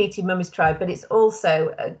LGBT Mummies Tribe, but it's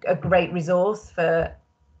also a great resource for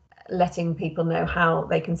letting people know how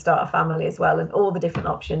they can start a family as well, and all the different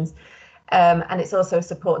options. And it's also a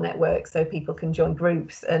support network, so people can join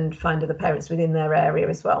groups and find other parents within their area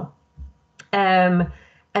as well.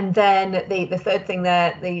 And then the third thing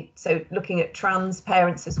there, so looking at trans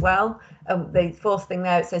parents as well. The fourth thing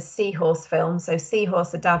there, it says Seahorse film. So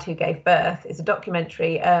Seahorse, the dad who gave birth, is a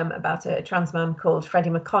documentary about a trans man called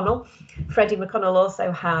Freddie McConnell. Freddie McConnell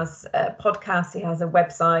also has a podcast, he has a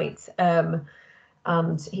website,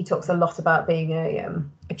 and he talks a lot about being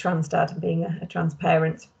a trans dad and being a trans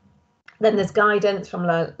parent. Then there's guidance from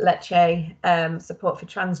La Leche, support for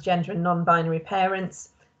transgender and non-binary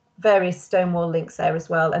parents, various Stonewall links there as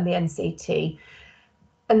well, and the NCT.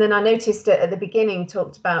 And then I noticed at the beginning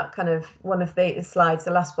talked about kind of one of the slides,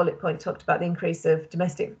 the last bullet point talked about the increase of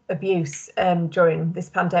domestic abuse during this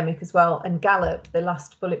pandemic as well. And Gallup, the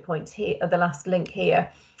last bullet point here, or the last link here,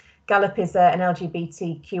 Gallup is an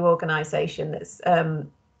LGBTQ organisation that's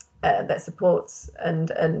that supports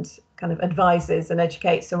and kind of advises and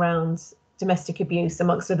educates around domestic abuse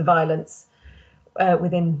amongst other violence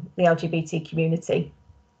within the LGBT community.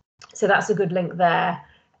 So that's a good link there,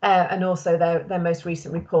 and also their most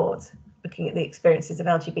recent report looking at the experiences of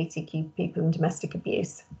LGBTQ people in domestic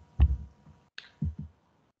abuse.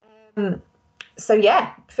 So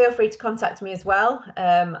yeah, feel free to contact me as well.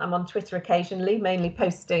 I'm on Twitter occasionally, mainly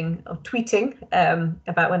posting or tweeting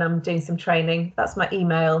about when I'm doing some training. That's my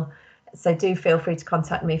email. So do feel free to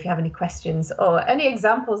contact me if you have any questions or any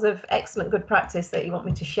examples of excellent good practice that you want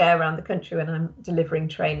me to share around the country when I'm delivering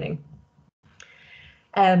training.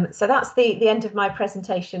 So that's the end of my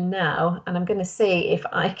presentation now, and I'm going to see if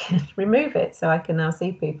I can remove it so I can now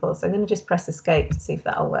see people. So I'm going to just press escape to see if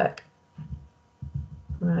that'll work.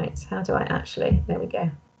 Right, how do I actually, there we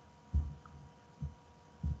go.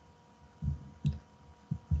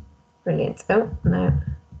 Brilliant. Oh, no.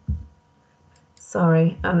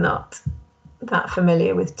 Sorry, I'm not that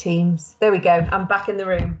familiar with Teams. There we go, I'm back in the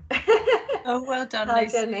room. Oh, well done, Hi,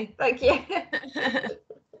 Lucy. Jenny, thank you.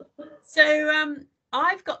 So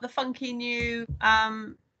I've got the funky new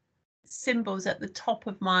symbols at the top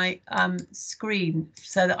of my screen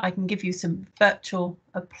so that I can give you some virtual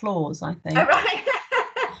applause, I think. All right.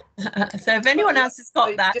 So if anyone else has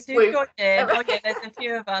got that, Just who's joined in? All Oh right. yeah, there's a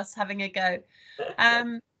few of us having a go.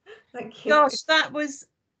 Thank you. Gosh, that was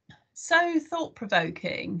so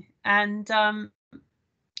thought-provoking, and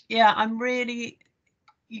yeah, I'm really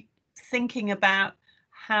thinking about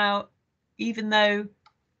how, even though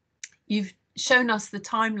you've shown us the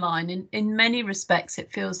timeline, in many respects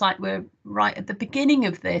it feels like we're right at the beginning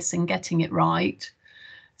of this and getting it right.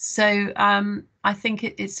 So I think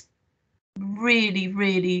it's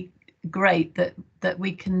really great that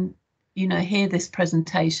we can, you know, hear this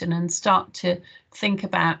presentation and start to think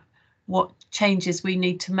about what changes we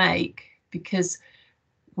need to make, because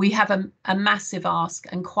we have a massive ask,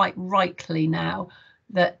 and quite rightly now,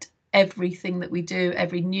 that everything that we do,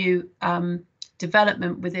 every new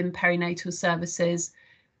development within perinatal services,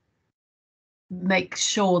 make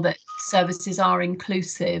sure that services are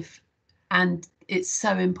inclusive, and it's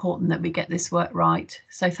so important that we get this work right.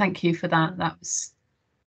 So thank you for that. That was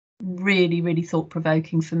really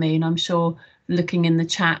thought-provoking for me, and I'm sure looking in the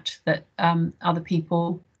chat that other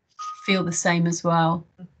people feel the same as well.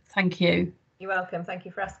 Thank you. You're welcome. Thank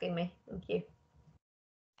you for asking me. Thank you.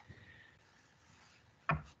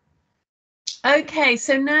 Okay,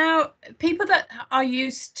 so now people that are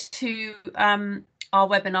used to our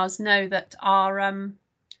webinars know that our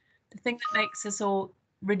the thing that makes us all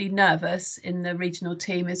really nervous in the regional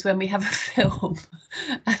team is when we have a film.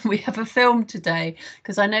 And we have a film today,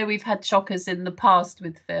 because I know we've had shockers in the past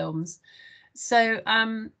with films. So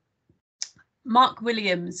Mark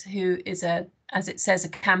Williams, who is as it says, a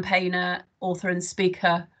campaigner, author and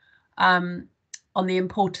speaker on the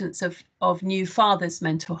importance of new fathers'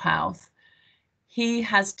 mental health, he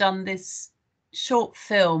has done this short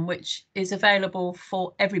film which is available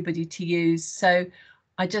for everybody to use. So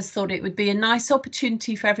I just thought it would be a nice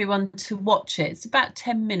opportunity for everyone to watch it. It's about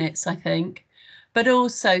 10 minutes, I think, but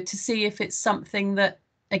also to see if it's something that,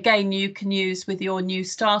 again, you can use with your new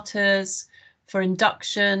starters, for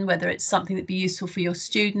induction, whether it's something that'd be useful for your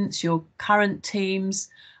students, your current teams,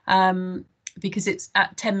 because it's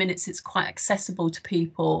at 10 minutes, it's quite accessible to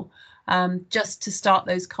people, just to start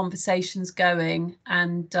those conversations going,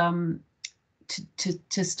 and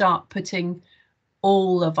to start putting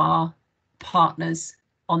all of our partners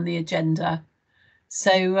on the agenda.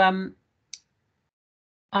 So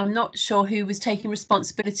I'm not sure who was taking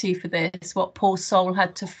responsibility for this, what poor soul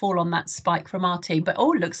had to fall on that spike from our team, but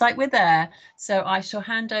oh, looks like we're there. So I shall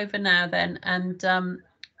hand over now then, and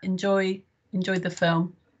enjoy the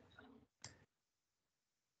film.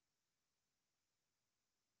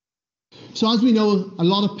 So as we know, a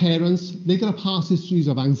lot of parents, they're going to pass histories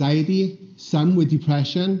of anxiety, some with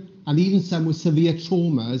depression, and even some with severe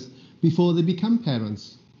traumas before they become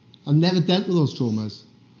parents, and never dealt with those traumas.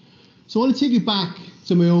 So I want to take you back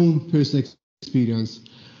to my own personal experience.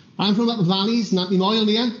 I'm from up the valleys, Natley Moyle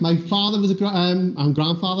here. My father was and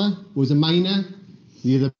grandfather was a miner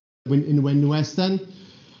in the Western.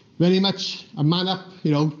 Very much a man up,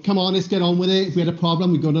 you know, come on, let's get on with it. If we had a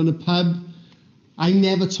problem, we'd go down to the pub. I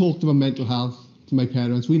never talked about mental health to my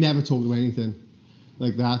parents. We never talked about anything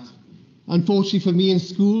like that. Unfortunately for me in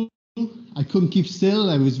school, I couldn't keep still.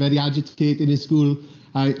 I was very agitated in school.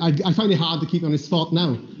 I find it hard to keep on the spot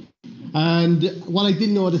now. And what I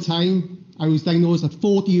didn't know at the time, I was diagnosed at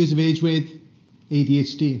 40 years of age with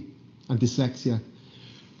ADHD and dyslexia.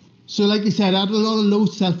 So like I said, I had a lot of low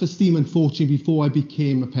self-esteem, unfortunately, before I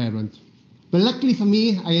became a parent. But luckily for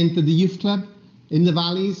me, I entered the youth club in the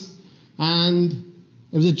valleys, and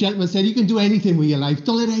there was a gentleman said, you can do anything with your life.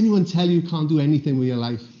 Don't let anyone tell you can't do anything with your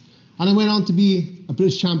life. And I went on to be a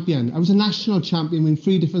British champion. I was a national champion in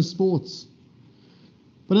 3 different sports.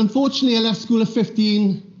 But unfortunately, I left school at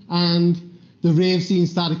 15, and the rave scene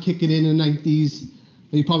started kicking in the 90s.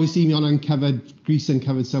 You probably see me on Uncovered, Grease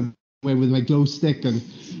Uncovered somewhere with my glow stick.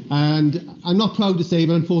 And I'm not proud to say,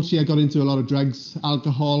 but unfortunately I got into a lot of drugs,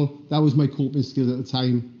 alcohol. That was my coping skill at the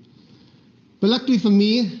time. But luckily for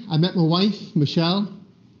me, I met my wife, Michelle,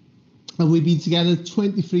 and we've been together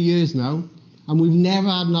 23 years now, and we've never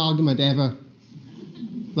had an argument ever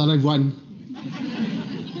that I've won.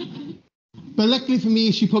 But luckily for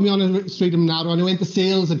me, she put me on a straight and narrow, and I went to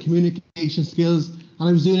sales and communication skills, and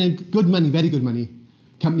I was earning good money, very good money.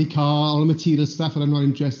 Company car, all the material stuff that I'm not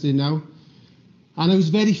interested in now. And I was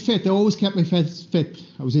very fit. I always kept my fit.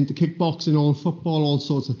 I was into kickboxing, all football, all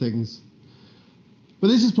sorts of things. But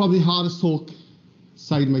this is probably the hardest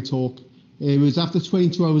side of my talk. It was after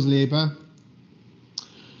 22 hours labour.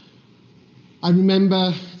 I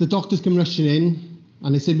remember the doctors come rushing in,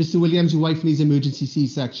 and they said, Mr. Williams, your wife needs emergency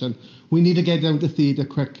C-section. We need to get down to theatre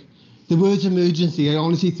quick. The words emergency, I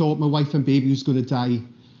honestly thought my wife and baby was going to die.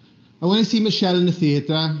 And when I see Michelle in the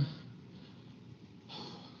theatre,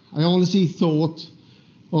 I honestly thought,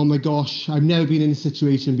 oh my gosh, I've never been in a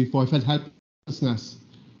situation before. I felt helplessness.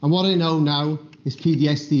 And what I know now is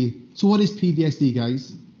PTSD. So what is PTSD,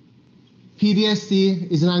 guys?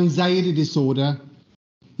 PTSD is an anxiety disorder,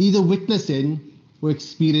 either witnessing or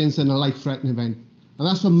experiencing a life-threatening event. And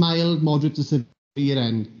that's from mild, moderate to severe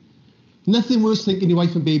end. Nothing worse thinking your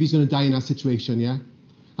wife and baby's going to die in that situation, yeah?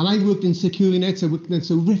 And I worked in security nets, I worked in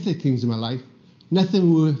some horrific things in my life.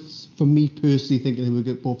 Nothing worse for me personally thinking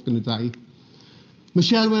they were both going to die.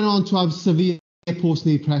 Michelle went on to have severe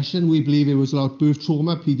postnatal depression. We believe it was a lot of birth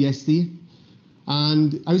trauma, PTSD.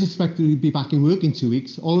 And I was expected to be back in work in 2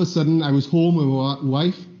 weeks. All of a sudden, I was home with my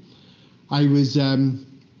wife. I was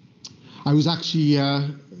actually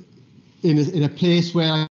in a place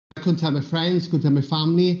where I couldn't tell my friends, couldn't tell my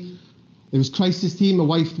family. There was crisis team. My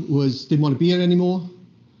wife didn't want to be here anymore.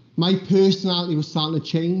 My personality was starting to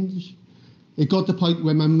change. It got to the point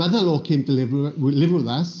where my mother-in-law came to live with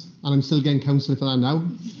us, and I'm still getting counselling for that now,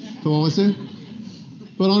 if I'm honest with you.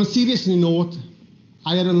 But on a serious note,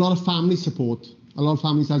 I had a lot of family support. A lot of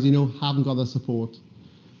families, as you know, haven't got that support.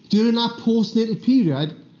 During that postnatal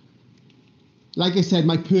period, like I said,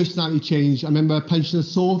 my personality changed. I remember punching a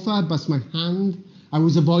sofa, bust my hand. I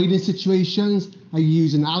was avoiding situations. I was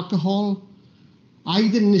using alcohol. I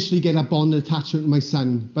didn't initially get a bonded attachment with my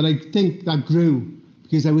son, but I think that grew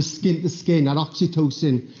because I was skin to skin. That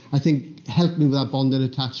oxytocin, I think, helped me with that bonded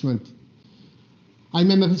attachment. I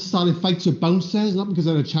remember starting fights with bouncers, not because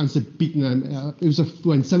I had a chance of beating them. It was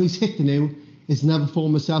when somebody's hitting you, it's another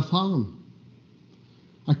form of self-harm.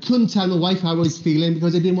 I couldn't tell my wife how I was feeling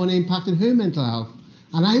because I didn't want to impact on her mental health.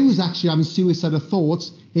 And I was actually having suicidal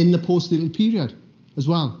thoughts in the postnatal period as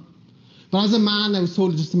well. But as a man, I was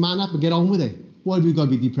told just to man up and get on with it. What have you got to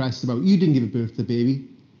be depressed about? You didn't give birth to the baby.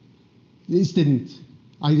 This didn't.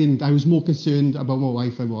 I didn't. I was more concerned about my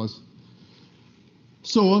wife I was.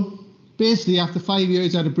 So, basically, after 5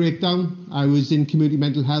 years, I had a breakdown. I was in community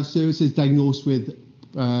mental health services, diagnosed with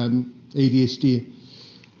ADHD.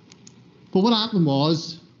 But what happened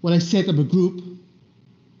was, when I set up a group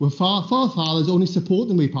with fathers only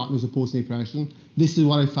supporting my partners with postnatal depression, this is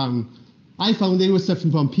what I found. I found they were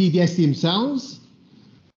suffering from PTSD themselves,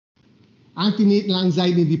 antenatal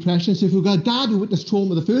anxiety and depression. So if you've got a dad who witnessed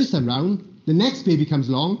trauma the first time round, the next baby comes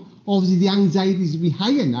along, obviously the anxieties will be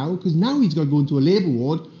higher now, because now he's got to go into a labour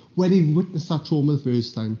ward where he witnessed that trauma the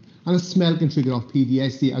first time. And a smell can trigger off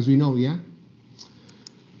PTSD, as we know, yeah?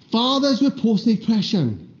 Fathers with postnatal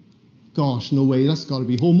depression. Gosh, no way, that's got to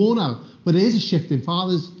be hormonal. But there is a shift in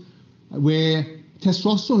fathers where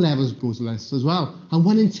testosterone levels goes less as well. And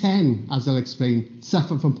 1 in 10, as I'll explain,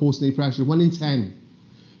 suffer from postnatal depression, 1 in 10.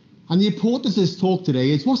 And the importance of this talk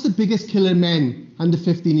today is, what's the biggest killer in men under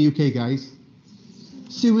 50 in the UK, guys?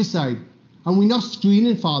 Suicide. And we're not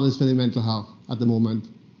screening fathers for their mental health at the moment.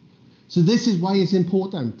 So this is why it's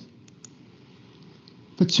important.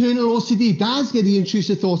 Paternal OCD. Dads get the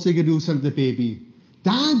intrusive thoughts they're going to do something to the baby.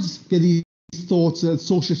 Dads get these thoughts that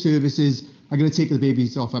social services are going to take the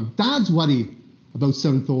babies off them. Dads worry about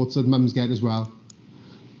some thoughts that mums get as well.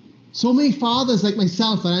 So many fathers like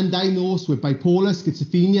myself are undiagnosed with bipolar,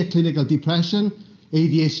 schizophrenia, clinical depression,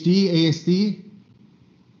 ADHD, ASD,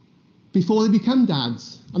 before they become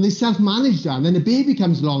dads. And they self-manage that. And then the baby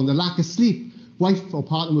comes along, the lack of sleep, wife or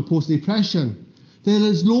partner with postnatal depression.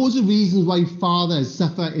 There's loads of reasons why fathers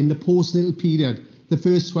suffer in the postnatal period, the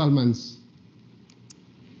first 12 months.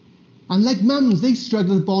 And like mums, they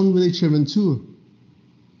struggle to bond with their children too.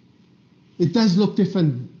 It does look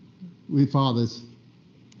different with fathers.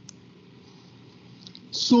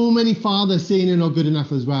 So many fathers saying they're not good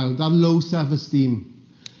enough as well. They have low self-esteem.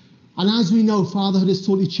 And as we know, fatherhood has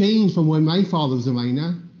totally changed from when my father was a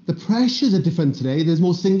minor. The pressures are different today. There's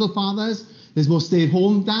more single fathers. There's more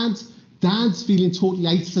stay-at-home dads. Dads feeling totally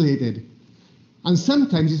isolated. And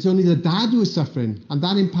sometimes it's only the dad who is suffering. And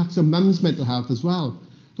that impacts on mum's mental health as well.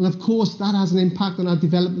 And of course, that has an impact on our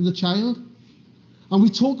development of the child. And we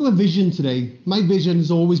talk about vision today. My vision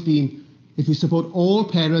has always been, if we support all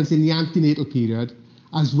parents in the antenatal period,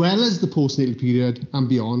 as well as the postnatal period and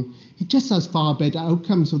beyond, it just has far better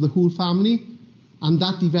outcomes for the whole family and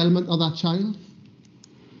that development of that child.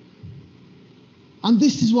 And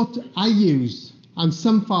this is what I use, and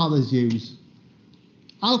some fathers use.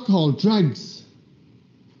 Alcohol, drugs.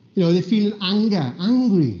 You know, they're feeling anger,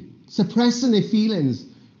 angry, suppressing their feelings.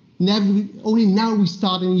 Only now we're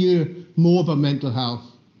starting to hear more about mental health.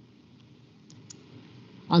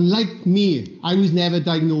 And like me, I was never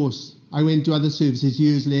diagnosed. I went to other services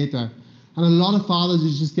years later. And a lot of fathers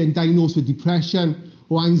are just getting diagnosed with depression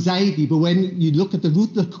or anxiety. But when you look at the root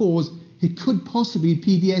of the cause, it could possibly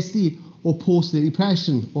be PTSD or postnatal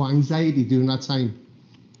depression or anxiety during that time.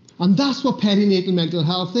 And that's what perinatal mental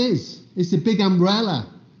health is. It's a big umbrella.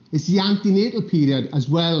 It's the antenatal period as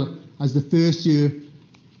well as the first year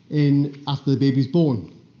after the baby's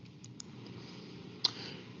born.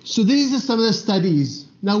 So these are some of the studies.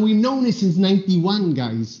 Now, we've known this since 91,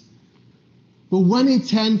 guys. But 1 in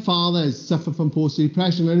 10 fathers suffer from postnatal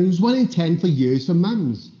depression, and it was 1 in 10 for years for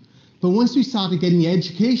mums. But once we started getting the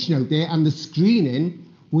education out there and the screening,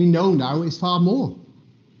 we know now it's far more.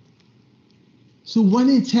 So 1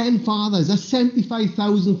 in 10 fathers, that's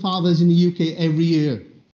 75,000 fathers in the UK every year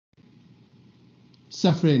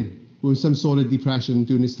suffering with some sort of depression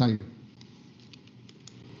during this time.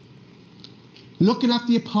 Looking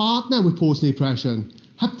after your partner with postnatal depression,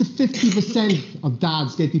 up to 50% of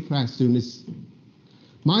dads get depressed during this.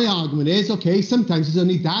 My argument is, okay, sometimes it's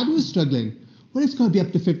only dad who's struggling. Well, it's got to be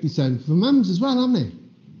up to 50% for mums as well, haven't it?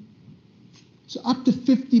 So up to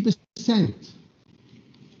 50%.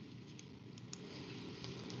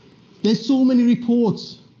 There's so many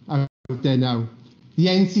reports out there now. The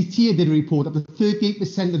NCT did a report, up to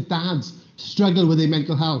 38% of dads struggle with their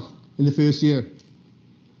mental health in the first year.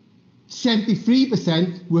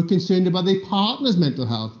 73% were concerned about their partner's mental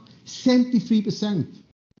health. 73%.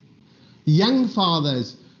 Young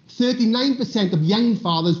fathers, 39% of young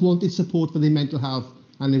fathers wanted support for their mental health,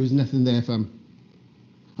 and there was nothing there for them.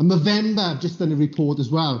 And November, I've just done a report as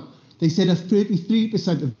well. They said that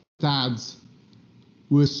 33% of dads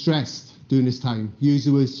were stressed during this time, used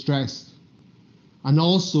the word stressed. And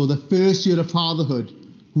also, the first year of fatherhood,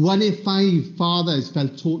 1 in 5 fathers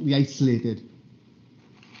felt totally isolated.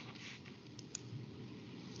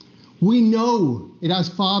 We know it has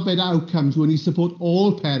far better outcomes when you support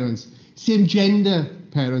all parents, same gender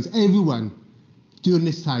parents, everyone, during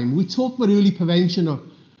this time. We talk about early prevention.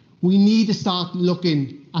 We need to start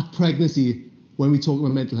looking at pregnancy when we talk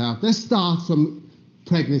about mental health. Let's start from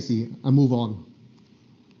pregnancy and move on.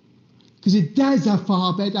 because it does have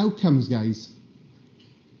far better outcomes, guys.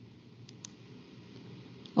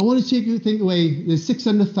 I want to take you to think away, there's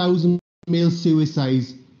 600,000 male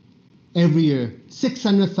suicides every year.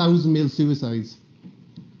 600,000 male suicides.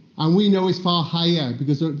 And we know it's far higher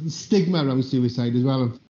because of the stigma around suicide as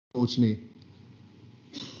well, unfortunately.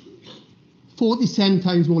 47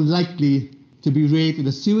 times more likely to be rated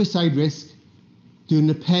a suicide risk during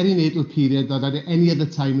the perinatal period than at any other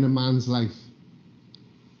time in a man's life.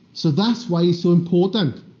 So that's why it's so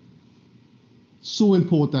important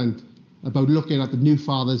about looking at the new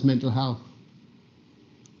father's mental health.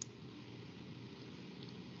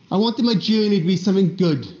 I wanted my journey to be something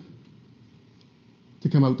good to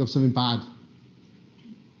come out of something bad.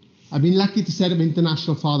 I've been lucky to set up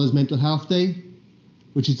International Father's Mental Health Day,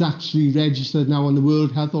 which is actually registered now on the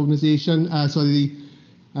World Health Organization, the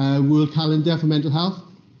World Calendar for Mental Health.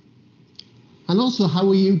 And also, how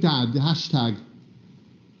are you, Dad, the hashtag.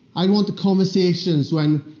 I want the conversations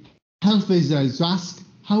when health visitors ask,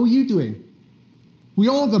 how are you doing? We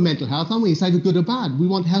all got mental health, haven't we? It's either good or bad. We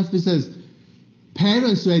want health visitors,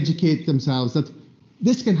 parents to educate themselves that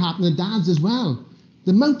this can happen to dads as well.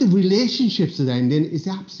 The amount of relationships that end in is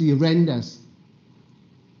absolutely horrendous.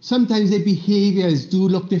 Sometimes their behaviours do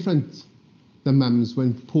look different than mums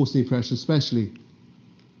when post-depression especially.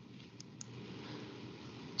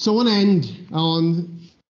 So I want to end on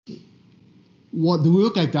what the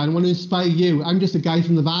work I've done. I want to inspire you. I'm just a guy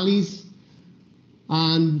from the valleys,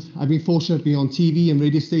 and I've been fortunate to be on TV and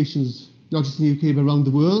radio stations, not just in the UK, but around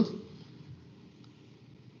the world.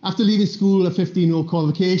 After leaving school at 15-year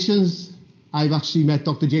qualifications, I've actually met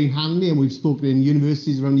Dr. Jane Hanley, and we've spoken in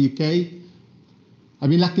universities around the UK. I've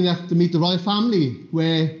been lucky enough to meet the royal family,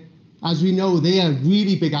 where, as we know, they are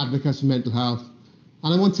really big advocates for mental health.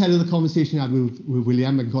 And I won't tell you the conversation I had with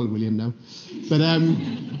William. I can call it William now.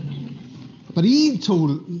 But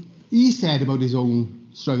he said about his own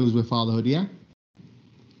struggles with fatherhood, yeah?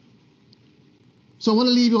 So I want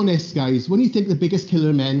to leave you on this, guys. When you think the biggest killer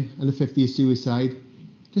of men under 50 is suicide,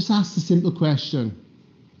 just ask the simple question.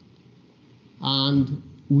 And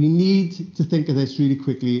we need to think of this really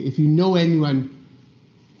quickly. If you know anyone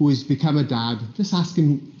who has become a dad, just ask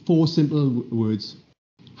him 4 simple words.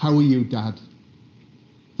 How are you, Dad?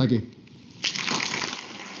 Thank you.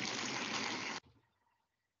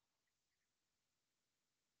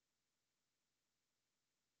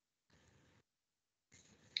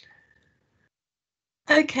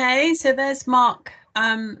 Okay, so there's Mark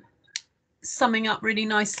summing up really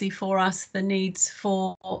nicely for us the needs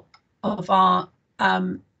of our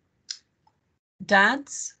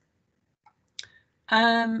dads.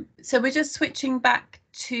 So we're just switching back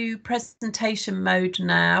to presentation mode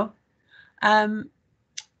now.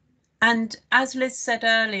 And as Liz said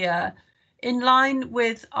earlier, in line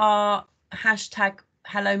with our hashtag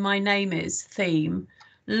Hello My Name Is theme,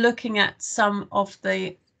 looking at some of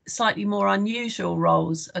the slightly more unusual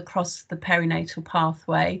roles across the perinatal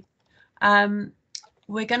pathway,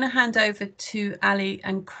 we're going to hand over to Ali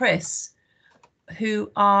and Chris,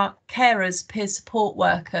 who are carers, peer support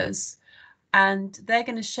workers, and they're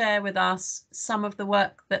going to share with us some of the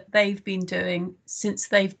work that they've been doing since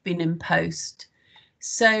they've been in post.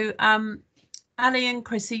 So Ali and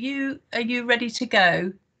Chris, are you ready to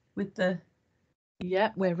go with the... Yeah,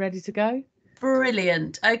 we're ready to go.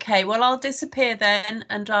 Brilliant. Okay, well, I'll disappear then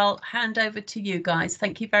and I'll hand over to you guys.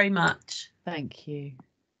 Thank you very much. Thank you.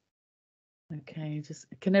 Okay, just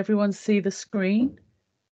can everyone see the screen?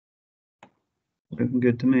 Looking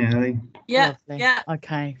good to me, Ali. Yeah, Lovely. yeah.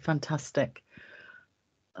 Okay, fantastic.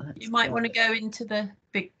 You might want to go into the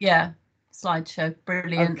big, slideshow.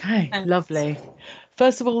 Brilliant. Okay, Thanks. lovely.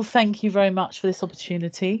 First of all, thank you very much for this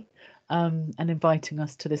opportunity and inviting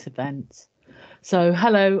us to this event. So,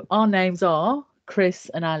 hello, our names are Chris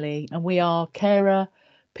and Ali, and we are carer,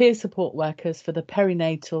 peer support workers for the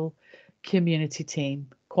perinatal community team.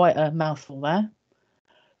 Quite a mouthful there.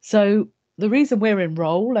 So, the reason we're in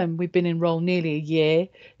role, and we've been in role nearly a year,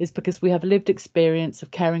 is because we have lived experience of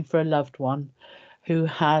caring for a loved one who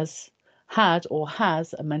has had or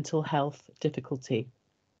has a mental health difficulty.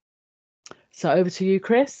 So over to you,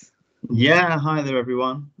 Chris. Yeah, hi there,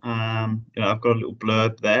 everyone. I've got a little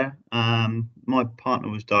blurb there. My partner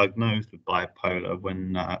was diagnosed with bipolar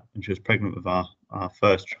when she was pregnant with our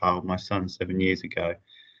first child, my son, 7 years ago,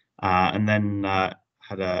 and then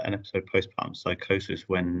had an episode of postpartum psychosis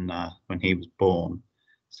when he was born.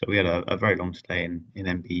 So we had a very long stay in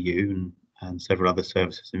MBU and several other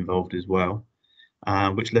services involved as well,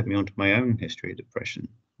 which led me onto my own history of depression.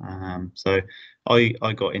 So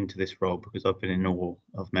I got into this role because I've been in awe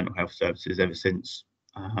of mental health services ever since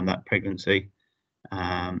that pregnancy.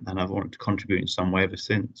 and I've wanted to contribute in some way ever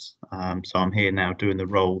since. So I'm here now doing the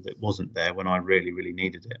role that wasn't there when I really, really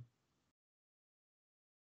needed it.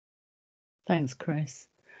 Thanks, Chris.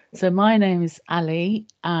 So my name is Ali,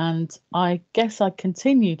 and I guess I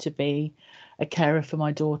continue to be a carer for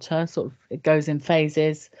my daughter. Sort of, it goes in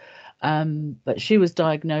phases. But she was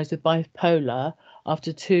diagnosed with bipolar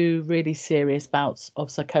after 2 really serious bouts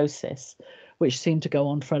of psychosis, which seemed to go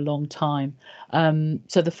on for a long time.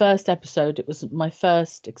 So the first episode, it was my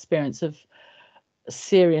first experience of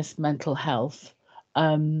serious mental health,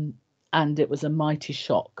 and it was a mighty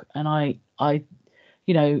shock. And I,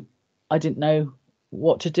 you know, I didn't know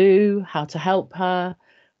what to do, how to help her,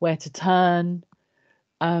 where to turn.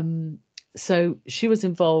 So she was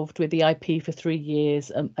involved with the IP for 3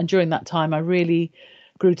 years, and during that time I really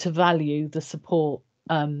grew to value the support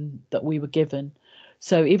that we were given.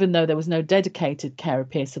 So even though there was no dedicated carer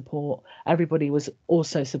peer support, everybody was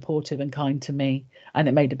also supportive and kind to me, and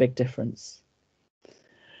it made a big difference.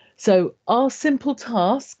 So our simple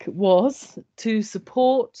task was to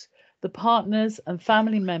support the partners and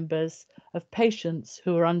family members of patients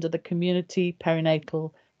who are under the community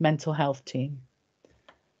perinatal mental health team.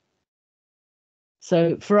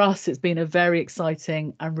 So for us, it's been a very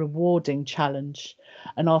exciting and rewarding challenge.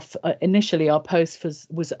 And initially, our post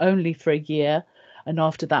was only for a year. And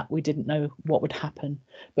after that, we didn't know what would happen.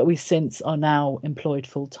 But we since are now employed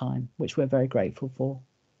full time, which we're very grateful for.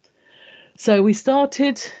 So we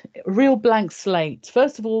started a real blank slate.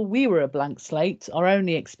 First of all, we were a blank slate. Our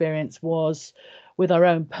only experience was with our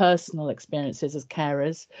own personal experiences as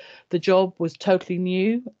carers. The job was totally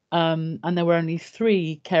new, and there were only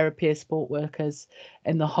 3 carer peer support workers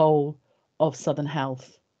in the whole of Southern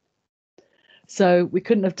Health. So we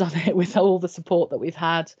couldn't have done it with all the support that we've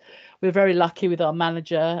had. We're very lucky with our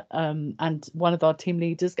manager and one of our team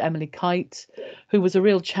leaders, Emily Kite, who was a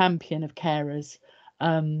real champion of carers.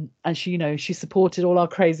 And she supported all our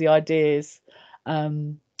crazy ideas.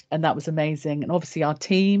 And that was amazing. And obviously our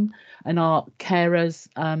team and our carers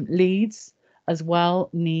leads as well,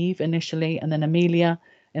 Neve initially, and then Amelia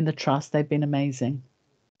in the trust, they've been amazing.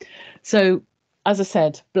 So as I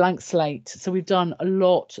said, blank slate. So we've done a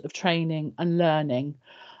lot of training and learning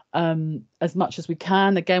as much as we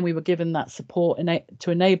can. Again, we were given that support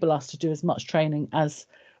to enable us to do as much training as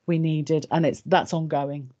we needed, and that's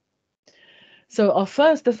ongoing. So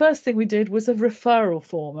the first thing we did was a referral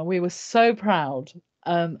form, and we were so proud.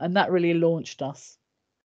 And that really launched us.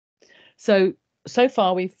 So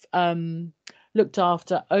far we've looked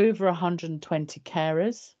after over 120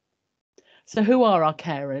 carers. So who are our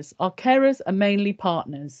carers? Our carers are mainly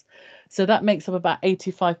partners. So that makes up about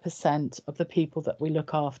 85% of the people that we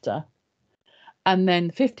look after. And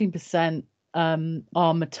then 15%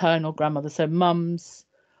 are maternal grandmothers, so mums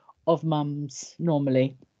of mums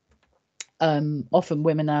normally. Often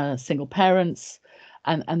women are single parents,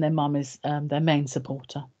 and their mum is their main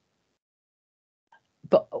supporter.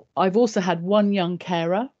 But I've also had one young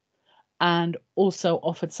carer and also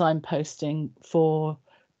offered signposting for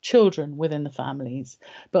children within the families.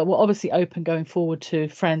 But we're obviously open going forward to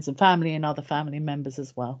friends and family and other family members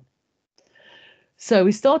as well. So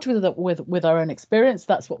we started with our own experience.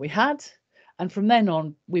 That's what we had. And from then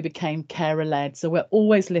on, we became carer-led. So we're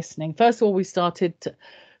always listening. First of all, we started to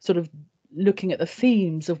sort of looking at the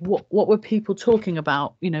themes of what were people talking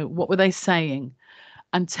about, what were they saying,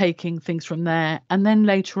 and taking things from there. And then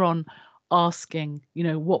later on asking,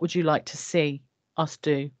 what would you like to see us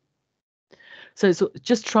do? So it's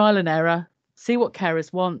just trial and error, see what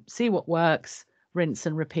carers want, see what works, rinse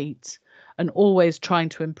and repeat, and always trying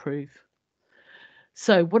to improve.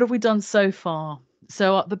 So what have we done so far?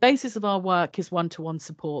 So the basis of our work is one-to-one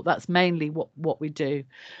support. That's mainly what we do.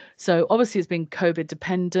 So obviously it's been COVID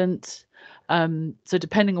dependent. So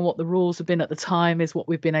depending on what the rules have been at the time is what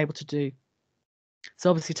we've been able to do. So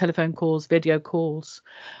obviously telephone calls, video calls.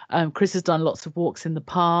 Chris has done lots of walks in the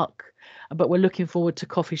park, but we're looking forward to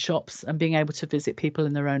coffee shops and being able to visit people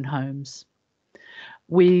in their own homes.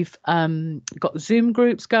 We've got Zoom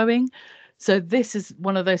groups going. So this is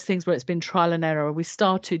one of those things where it's been trial and error. We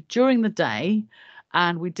started during the day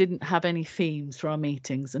and we didn't have any themes for our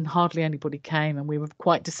meetings and hardly anybody came, and we were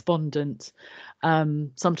quite despondent.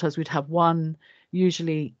 Sometimes we'd have one,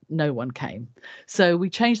 usually no one came. So we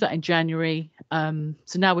changed that in January. So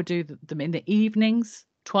now we do them in the evenings,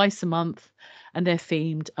 twice a month, and they're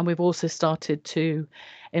themed. And we've also started to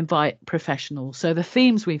invite professionals. So the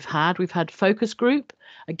themes we've had focus group,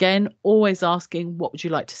 again, always asking, what would you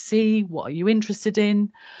like to see? What are you interested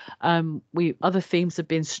in? Other themes have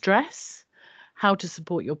been stress, how to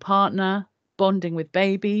support your partner, bonding with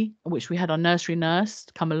baby, which we had our nursery nurse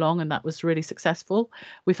come along, and that was really successful.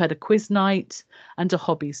 We've had a quiz night and a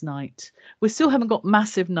hobbies night. We still haven't got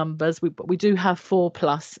massive numbers, but we do have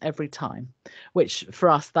 4+ every time, which for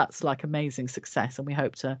us, that's like amazing success, and we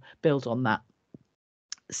hope to build on that.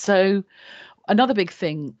 So another big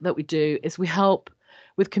thing that we do is we help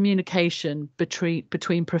with communication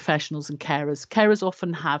between professionals and carers. Carers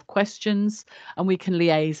often have questions, and we can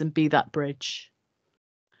liaise and be that bridge.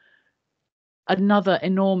 Another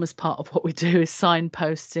enormous part of what we do is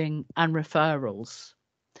signposting and referrals.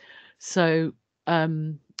 So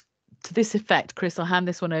to this effect, Chris, I'll hand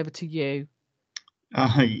this one over to you.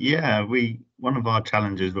 Yeah, one of our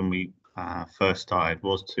challenges when we first started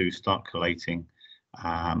was to start collating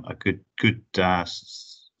a good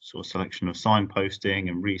sort of selection of signposting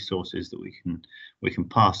and resources that we can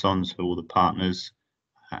pass on to all the partners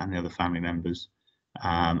and the other family members.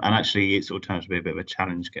 And actually, it sort of turns to be a bit of a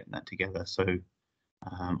challenge getting that together. So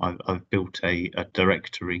I've built a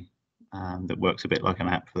directory that works a bit like an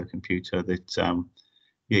app for the computer. That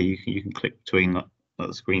yeah, you can click between, like the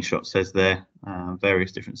screenshot says there,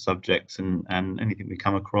 various different subjects, and anything we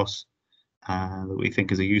come across that we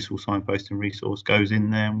think is a useful signposting resource goes in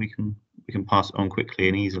there, and we can pass it on quickly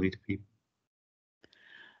and easily to people.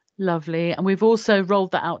 Lovely. And we've also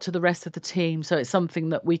rolled that out to the rest of the team, so it's something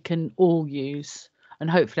that we can all use. And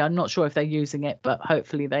hopefully, I'm not sure if they're using it, but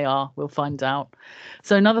hopefully they are. We'll find out.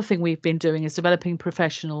 So another thing we've been doing is developing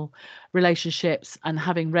professional relationships and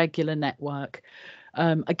having regular network.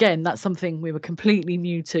 Again, that's something we were completely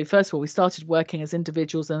new to. First of all, we started working as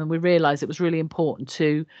individuals, and then we realized it was really important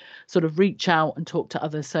to sort of reach out and talk to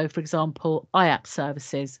others. So, for example, IAP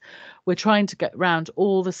services, we're trying to get around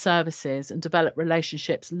all the services and develop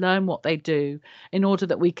relationships, learn what they do in order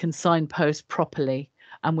that we can signpost properly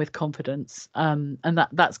and with confidence. And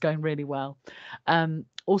that's going really well.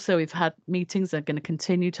 Also, we've had meetings. They're going to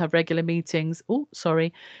continue to have regular meetings.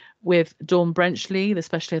 With Dawn Brenchley, the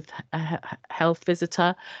specialist health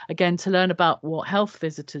visitor, again, to learn about what health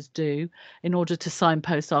visitors do in order to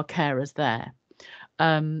signpost our carers there.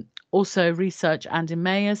 Also, research Andy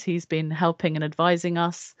Mayers, he's been helping and advising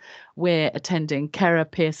us. We're attending carer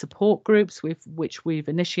peer support groups, which we've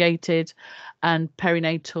initiated, and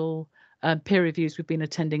perinatal peer reviews we've been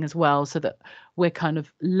attending as well, so that we're kind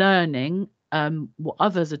of learning what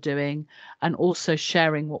others are doing and also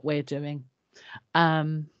sharing what we're doing.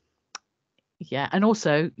 Yeah, and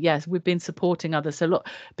also, yes, we've been supporting others. So look,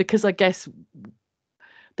 because I guess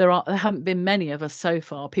there haven't been many of us so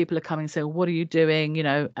far. People are coming and saying, what are you doing? You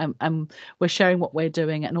know, and we're sharing what we're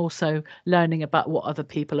doing and also learning about what other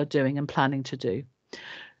people are doing and planning to do.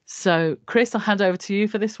 So Chris, I'll hand over to you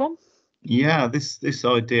for this one. Yeah, this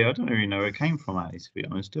idea, I don't really know where it came from, Ali, to be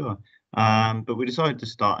honest, do I? But we decided to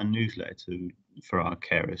start a newsletter for our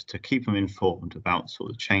carers to keep them informed about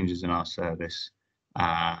sort of changes in our service.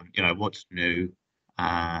 You know, what's new,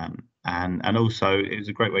 and also it was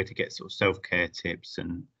a great way to get sort of self-care tips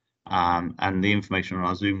and the information on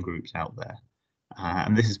our Zoom groups out there.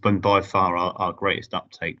 And this has been by far our greatest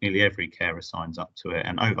uptake. Nearly every carer signs up to it,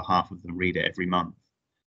 and over half of them read it every month.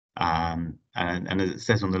 And as it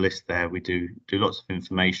says on the list there, we do lots of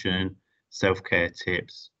information, self-care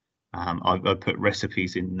tips. I put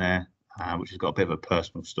recipes in there, which has got a bit of a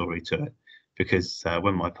personal story to it, because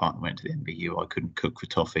when my partner went to the MBU, I couldn't cook for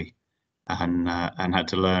toffee, and had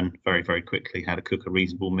to learn very, very quickly how to cook a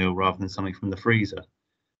reasonable meal rather than something from the freezer.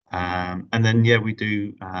 And then, yeah, we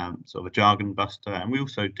do sort of a jargon buster, and we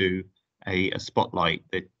also do a spotlight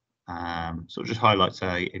that sort of just highlights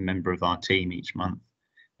a member of our team each month,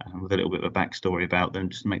 with a little bit of a backstory about them,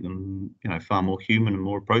 just to make them, you know, far more human and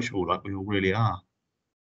more approachable, like we all really are.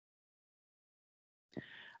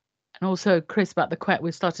 And also, Chris, about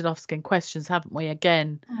we've started asking questions, haven't we?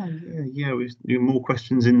 Again. Oh, yeah, we've got more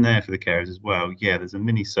questions in there for the carers as well. Yeah, there's a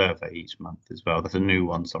mini survey each month as well. That's a new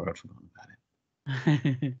one. Sorry, I'd forgotten about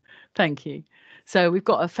it. Thank you. So we've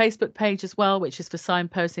got a Facebook page as well, which is for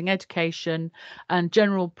signposting, education and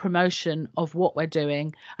general promotion of what we're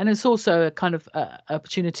doing. And it's also a kind of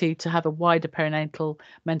opportunity to have a wider perinatal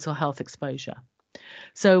mental health exposure.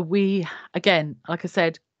 So we, again, like I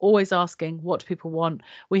said, always asking what do people want.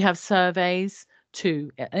 We have surveys,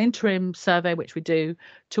 an interim survey, which we do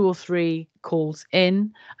 2 or 3 calls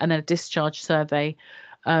in, and then a discharge survey,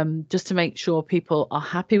 just to make sure people are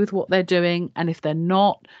happy with what they're doing. And if they're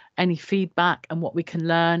not, any feedback and what we can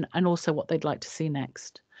learn, and also what they'd like to see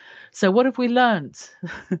next. So what have we learned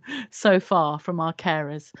so far from our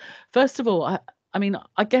carers? First of all, I mean,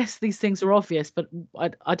 I guess these things are obvious, but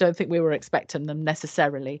I don't think we were expecting them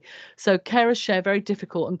necessarily. So carers share very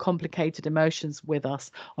difficult and complicated emotions with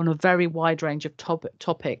us on a very wide range of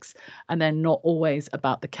topics, and they're not always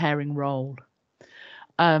about the caring role.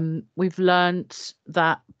 We've learnt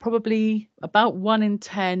that probably about 1 in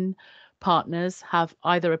 10 partners have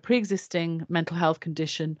either a pre-existing mental health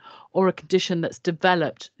condition or a condition that's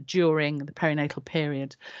developed during the perinatal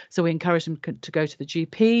period. So we encourage them to go to the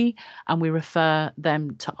GP, and we refer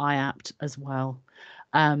them to IAPT as well.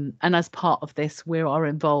 And as part of this, we are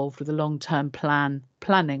involved with the long-term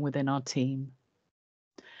planning within our team.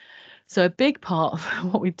 So a big part of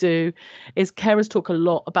what we do is carers talk a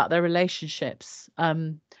lot about their relationships.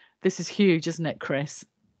 This is huge, isn't it, Chris?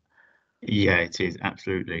 Yeah, it is,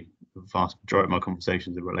 absolutely. The vast majority of my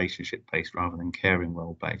conversations are relationship based rather than caring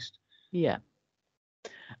role based. Yeah.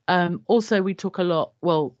 Also, we talk a lot,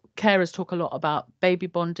 well, carers talk a lot about baby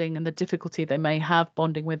bonding and the difficulty they may have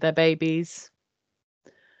bonding with their babies.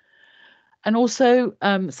 And also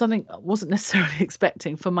something I wasn't necessarily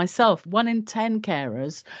expecting for myself, 1 in 10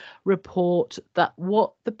 carers report that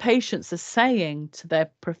what the patients are saying to their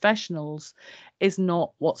professionals is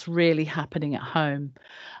not what's really happening at home.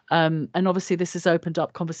 And obviously this has opened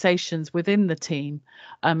up conversations within the team.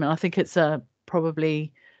 And I think it's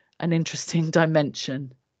probably an interesting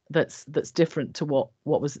dimension that's different to what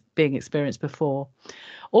was being experienced before.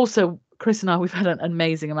 Also, Chris and I, we've had an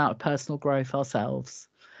amazing amount of personal growth ourselves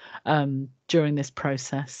during this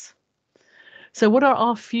process. So what are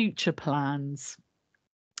our future plans?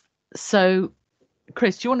 So,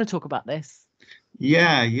 Chris, do you want to talk about this?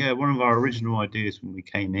 Yeah. One of our original ideas when we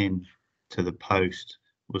came in to the post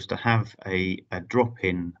was to have a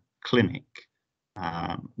drop-in clinic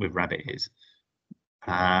with rabbit ears.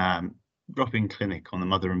 Drop-in clinic on the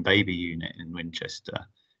mother and baby unit in Winchester,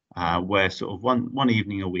 where sort of one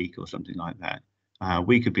evening a week or something like that,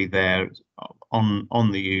 we could be there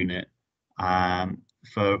on the unit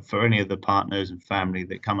for any of the partners and family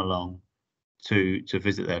that come along to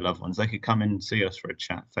visit their loved ones. They could come in and see us for a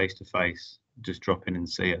chat face to face, just drop in and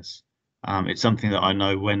see us. It's something that I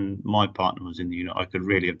know when my partner was in the unit I could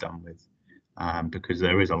really have done with, because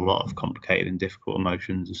there is a lot of complicated and difficult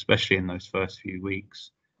emotions, especially in those first few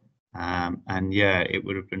weeks. And yeah, it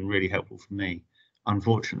would have been really helpful for me.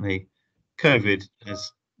 Unfortunately, COVID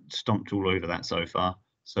has stomped all over that so far.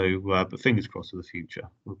 So, but fingers crossed for the future,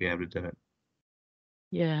 we'll be able to do it.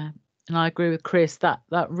 Yeah, and I agree with Chris, that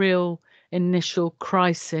real initial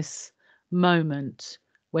crisis moment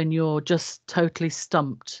when you're just totally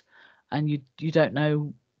stumped and you don't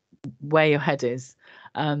know where your head is.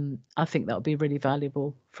 I think that would be really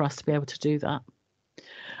valuable for us to be able to do that.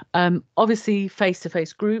 Obviously,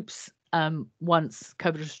 face-to-face groups, once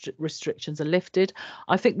COVID restrictions are lifted,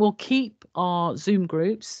 I think we'll keep our Zoom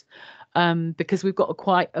groups because we've got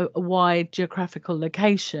quite a wide geographical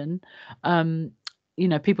location. You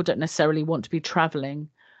know, people don't necessarily want to be traveling,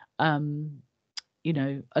 you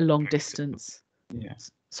know, a long distance. Yeah.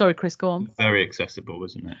 Sorry, Chris, go on. Very accessible,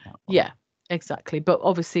 isn't it? Yeah, exactly. But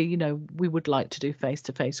obviously, you know, we would like to do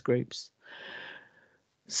face-to-face groups.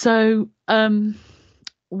 So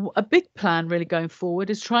a big plan really going forward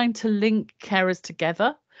is trying to link carers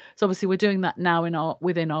together. So obviously we're doing that now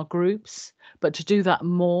within our groups, but to do that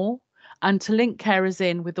more and to link carers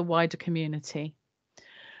in with the wider community.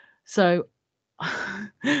 So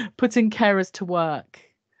putting carers to work.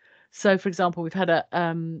 So for example, we've had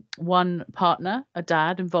one partner, a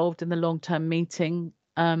dad, involved in the long-term meeting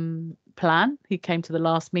plan. He came to the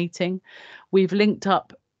last meeting. We've linked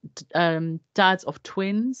up dads of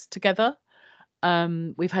twins together.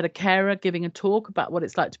 We've had a carer giving a talk about what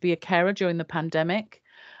it's like to be a carer during the pandemic.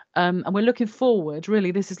 And we're looking forward,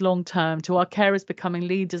 really, this is long term, to our carers becoming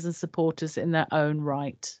leaders and supporters in their own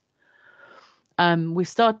right. We've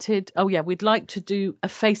started, we'd like to do a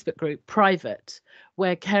Facebook group, private,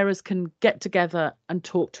 where carers can get together and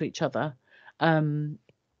talk to each other.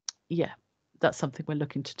 Yeah, that's something we're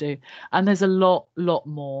looking to do. And there's a lot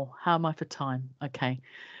more. How am I for time? Okay.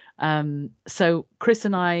 So Chris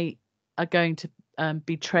and I are going to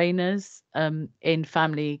be trainers in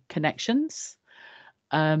family connections.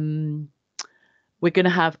 We're going to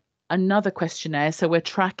have another questionnaire. So we're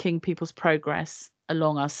tracking people's progress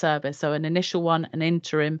along our service. So an initial one, an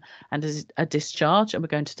interim, and a discharge, and we're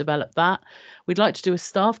going to develop that. We'd like to do a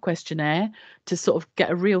staff questionnaire to sort of get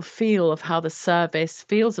a real feel of how the service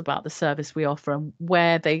feels about the service we offer and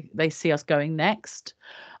where they see us going next.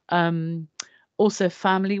 Also,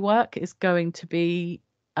 family work is going to be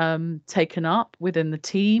taken up within the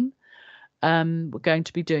team. We're going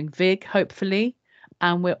to be doing VIG, hopefully,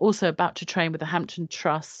 and we're also about to train with the Hampton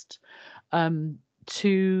Trust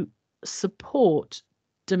to support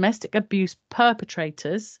domestic abuse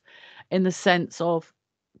perpetrators in the sense of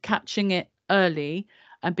catching it early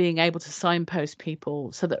and being able to signpost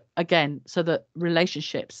people so that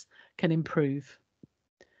relationships can improve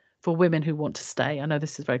for women who want to stay. I know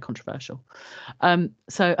this is very controversial.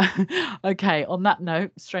 So, okay, on that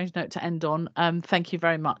note, strange note to end on, thank you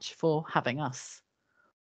very much for having us.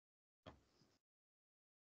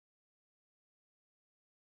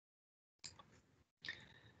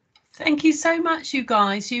 Thank you so much, you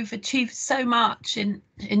guys. You've achieved so much in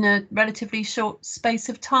a relatively short space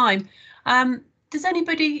of time. Does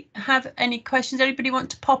anybody have any questions? Anybody want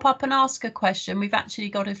to pop up and ask a question? We've actually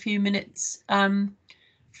got a few minutes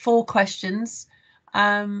for questions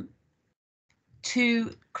to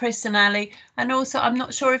Chris and Ali. And also, I'm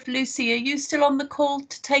not sure if Lucy, are you still on the call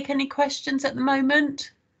to take any questions at the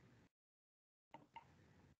moment?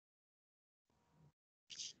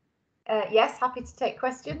 Yes, happy to take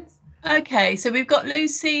questions. Okay, so we've got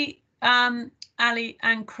Lucy, Ali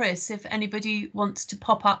and Chris, if anybody wants to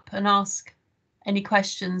pop up and ask any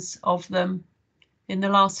questions of them in the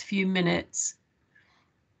last few minutes.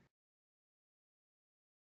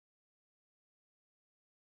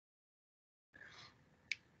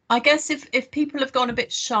 I guess if people have gone a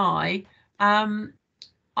bit shy,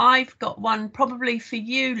 I've got one probably for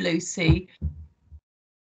you, Lucy.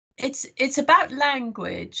 It's about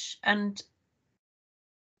language and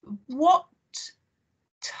what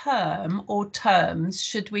term or terms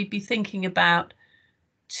should we be thinking about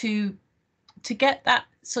to get that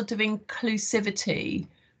sort of inclusivity,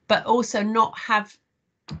 but also not have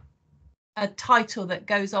a title that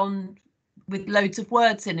goes on with loads of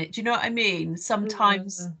words in it. Do you know what I mean?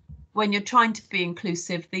 Sometimes when you're trying to be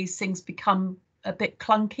inclusive, these things become a bit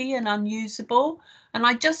clunky and unusable. And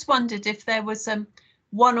I just wondered if there was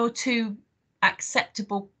one or two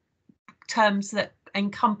acceptable terms that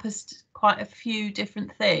encompassed quite a few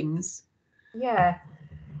different things. Yeah.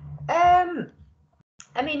 I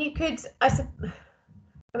mean, you could, this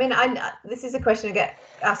is a question I get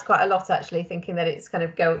asked quite a lot, actually, thinking that it's kind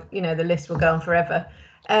of the list will go on forever.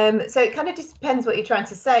 So it kind of just depends what you're trying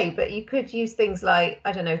to say, but you could use things like,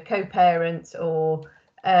 I don't know, co-parent or,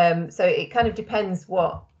 so it kind of depends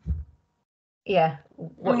what you're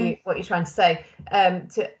trying to say.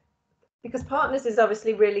 Because partners is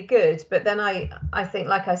obviously really good, but then I think,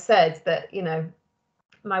 like I said, that,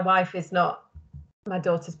 my wife is not our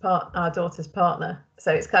daughter's partner.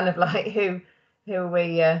 So it's kind of like who are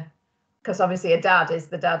we, because obviously a dad is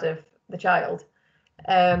the dad of the child.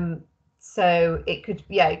 So it could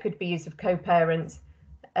be used of co-parent,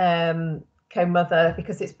 co-mother,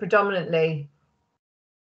 because it's predominantly,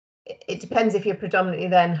 it depends if you're predominantly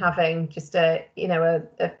then having just a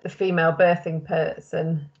female birthing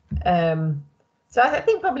person. So I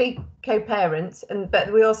think probably co-parent,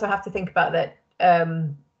 but we also have to think about that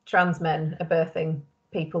trans men are birthing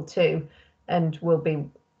people too, and will be,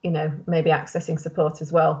 maybe accessing support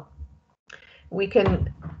as well. We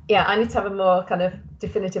can, I need to have a more kind of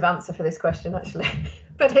definitive answer for this question, actually,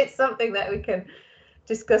 but it's something that we can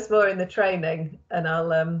discuss more in the training, and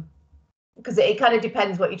I'll because it kind of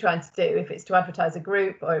depends what you're trying to do, if it's to advertise a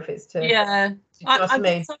group or if it's to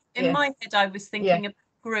in my head I was thinking about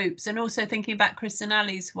groups, and also thinking about Chris and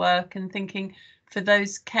Ali's work, and thinking for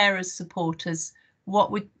those carers supporters,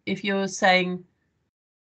 what would, if you're saying,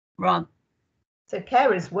 Ron? So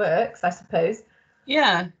carers works, I suppose.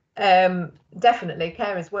 Yeah. Definitely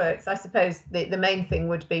carers works. I suppose the main thing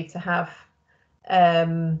would be to have,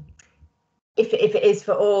 if it is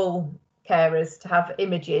for all carers, to have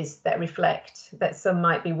images that reflect that some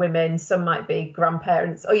might be women, some might be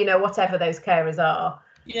grandparents, or whatever those carers are.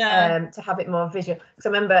 To have it more visual. Because I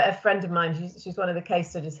remember a friend of mine, she's one of the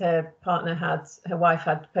case studies, her wife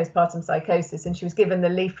had postpartum psychosis, and she was given the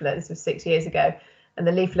leaflet, this was 6 years ago, and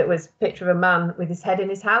the leaflet was a picture of a man with his head in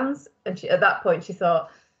his hands, and at that point she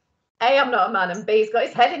thought, A, I'm not a man, and B, he's got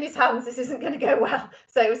his head in his hands, this isn't going to go well.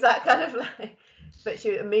 So it was that kind of like, but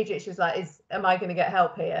she was like, am I going to get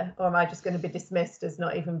help here, or am I just going to be dismissed as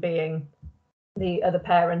not even being the other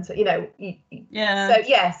parent? So I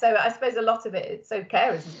suppose a lot of it, so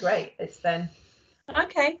carers is great, it's then or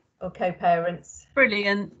co-parents.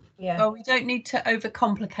 Brilliant. Well, we don't need to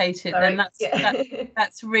overcomplicate it. Sorry. Then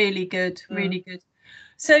that's really good, really good.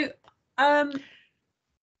 So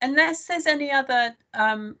unless there's any other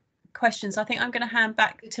questions, I think I'm going to hand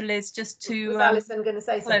back to Liz just to was Alison going to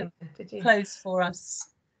say something? Did you close for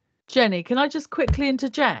us? Jenny, can I just quickly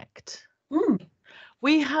interject?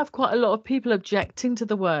 We have quite a lot of people objecting to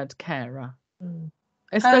the word carer,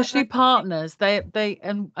 especially partners. They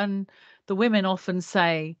and the women often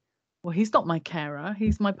say, well, he's not my carer,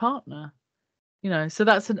 he's my partner. you know, so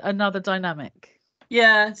that's another dynamic.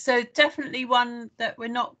 Yeah, so definitely one that we're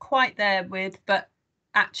not quite there with, but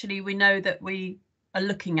actually we know that we are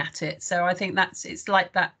looking at it. So I think it's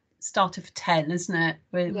like that start of 10, isn't it?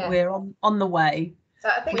 We're on the way. So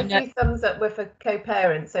I think a few thumbs up were for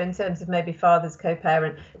co-parents. So in terms of maybe father's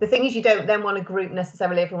co-parent, the thing is you don't then want to group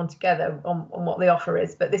necessarily everyone together on what the offer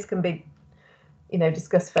is, but this can be, you know,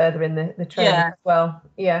 discussed further in the training as well.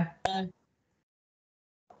 Yeah.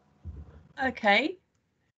 Okay.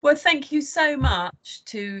 Well, thank you so much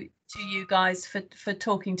to you guys for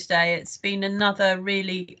talking today. It's been another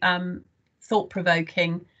really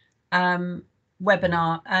thought-provoking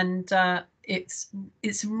webinar, and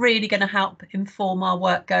it's really going to help inform our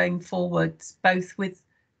work going forwards, both with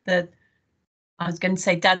I was going to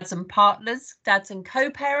say dads and partners, dads and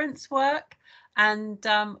co-parents work, and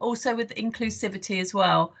also with inclusivity as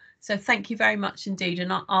well. So thank you very much indeed,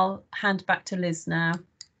 and I'll hand back to Liz now.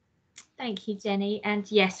 Thank you, Jenny.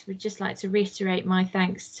 And yes, we'd just like to reiterate my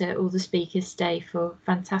thanks to all the speakers today for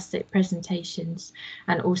fantastic presentations,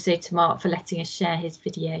 and also to Mark for letting us share his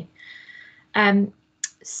video.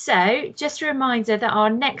 So just a reminder that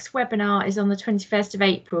our next webinar is on the 21st of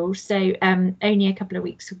April, so only a couple of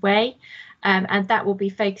weeks away, and that will be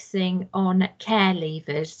focusing on care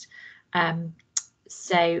leavers.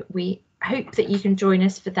 So we hope that you can join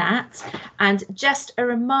us for that. And just a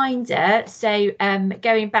reminder, so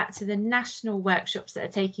going back to the national workshops that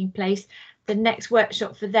are taking place, the next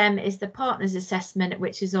workshop for them is the partners assessment,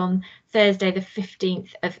 which is on Thursday the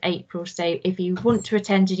 15th of April. So if you want to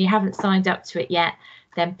attend and you haven't signed up to it yet,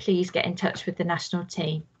 then please get in touch with the national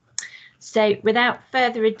team. So without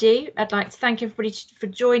further ado, I'd like to thank everybody for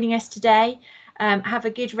joining us today. Have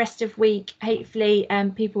a good rest of week. Hopefully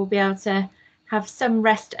people will be able to have some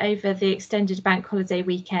rest over the extended bank holiday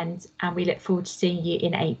weekend, and we look forward to seeing you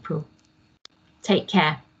in April. Take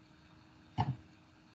care.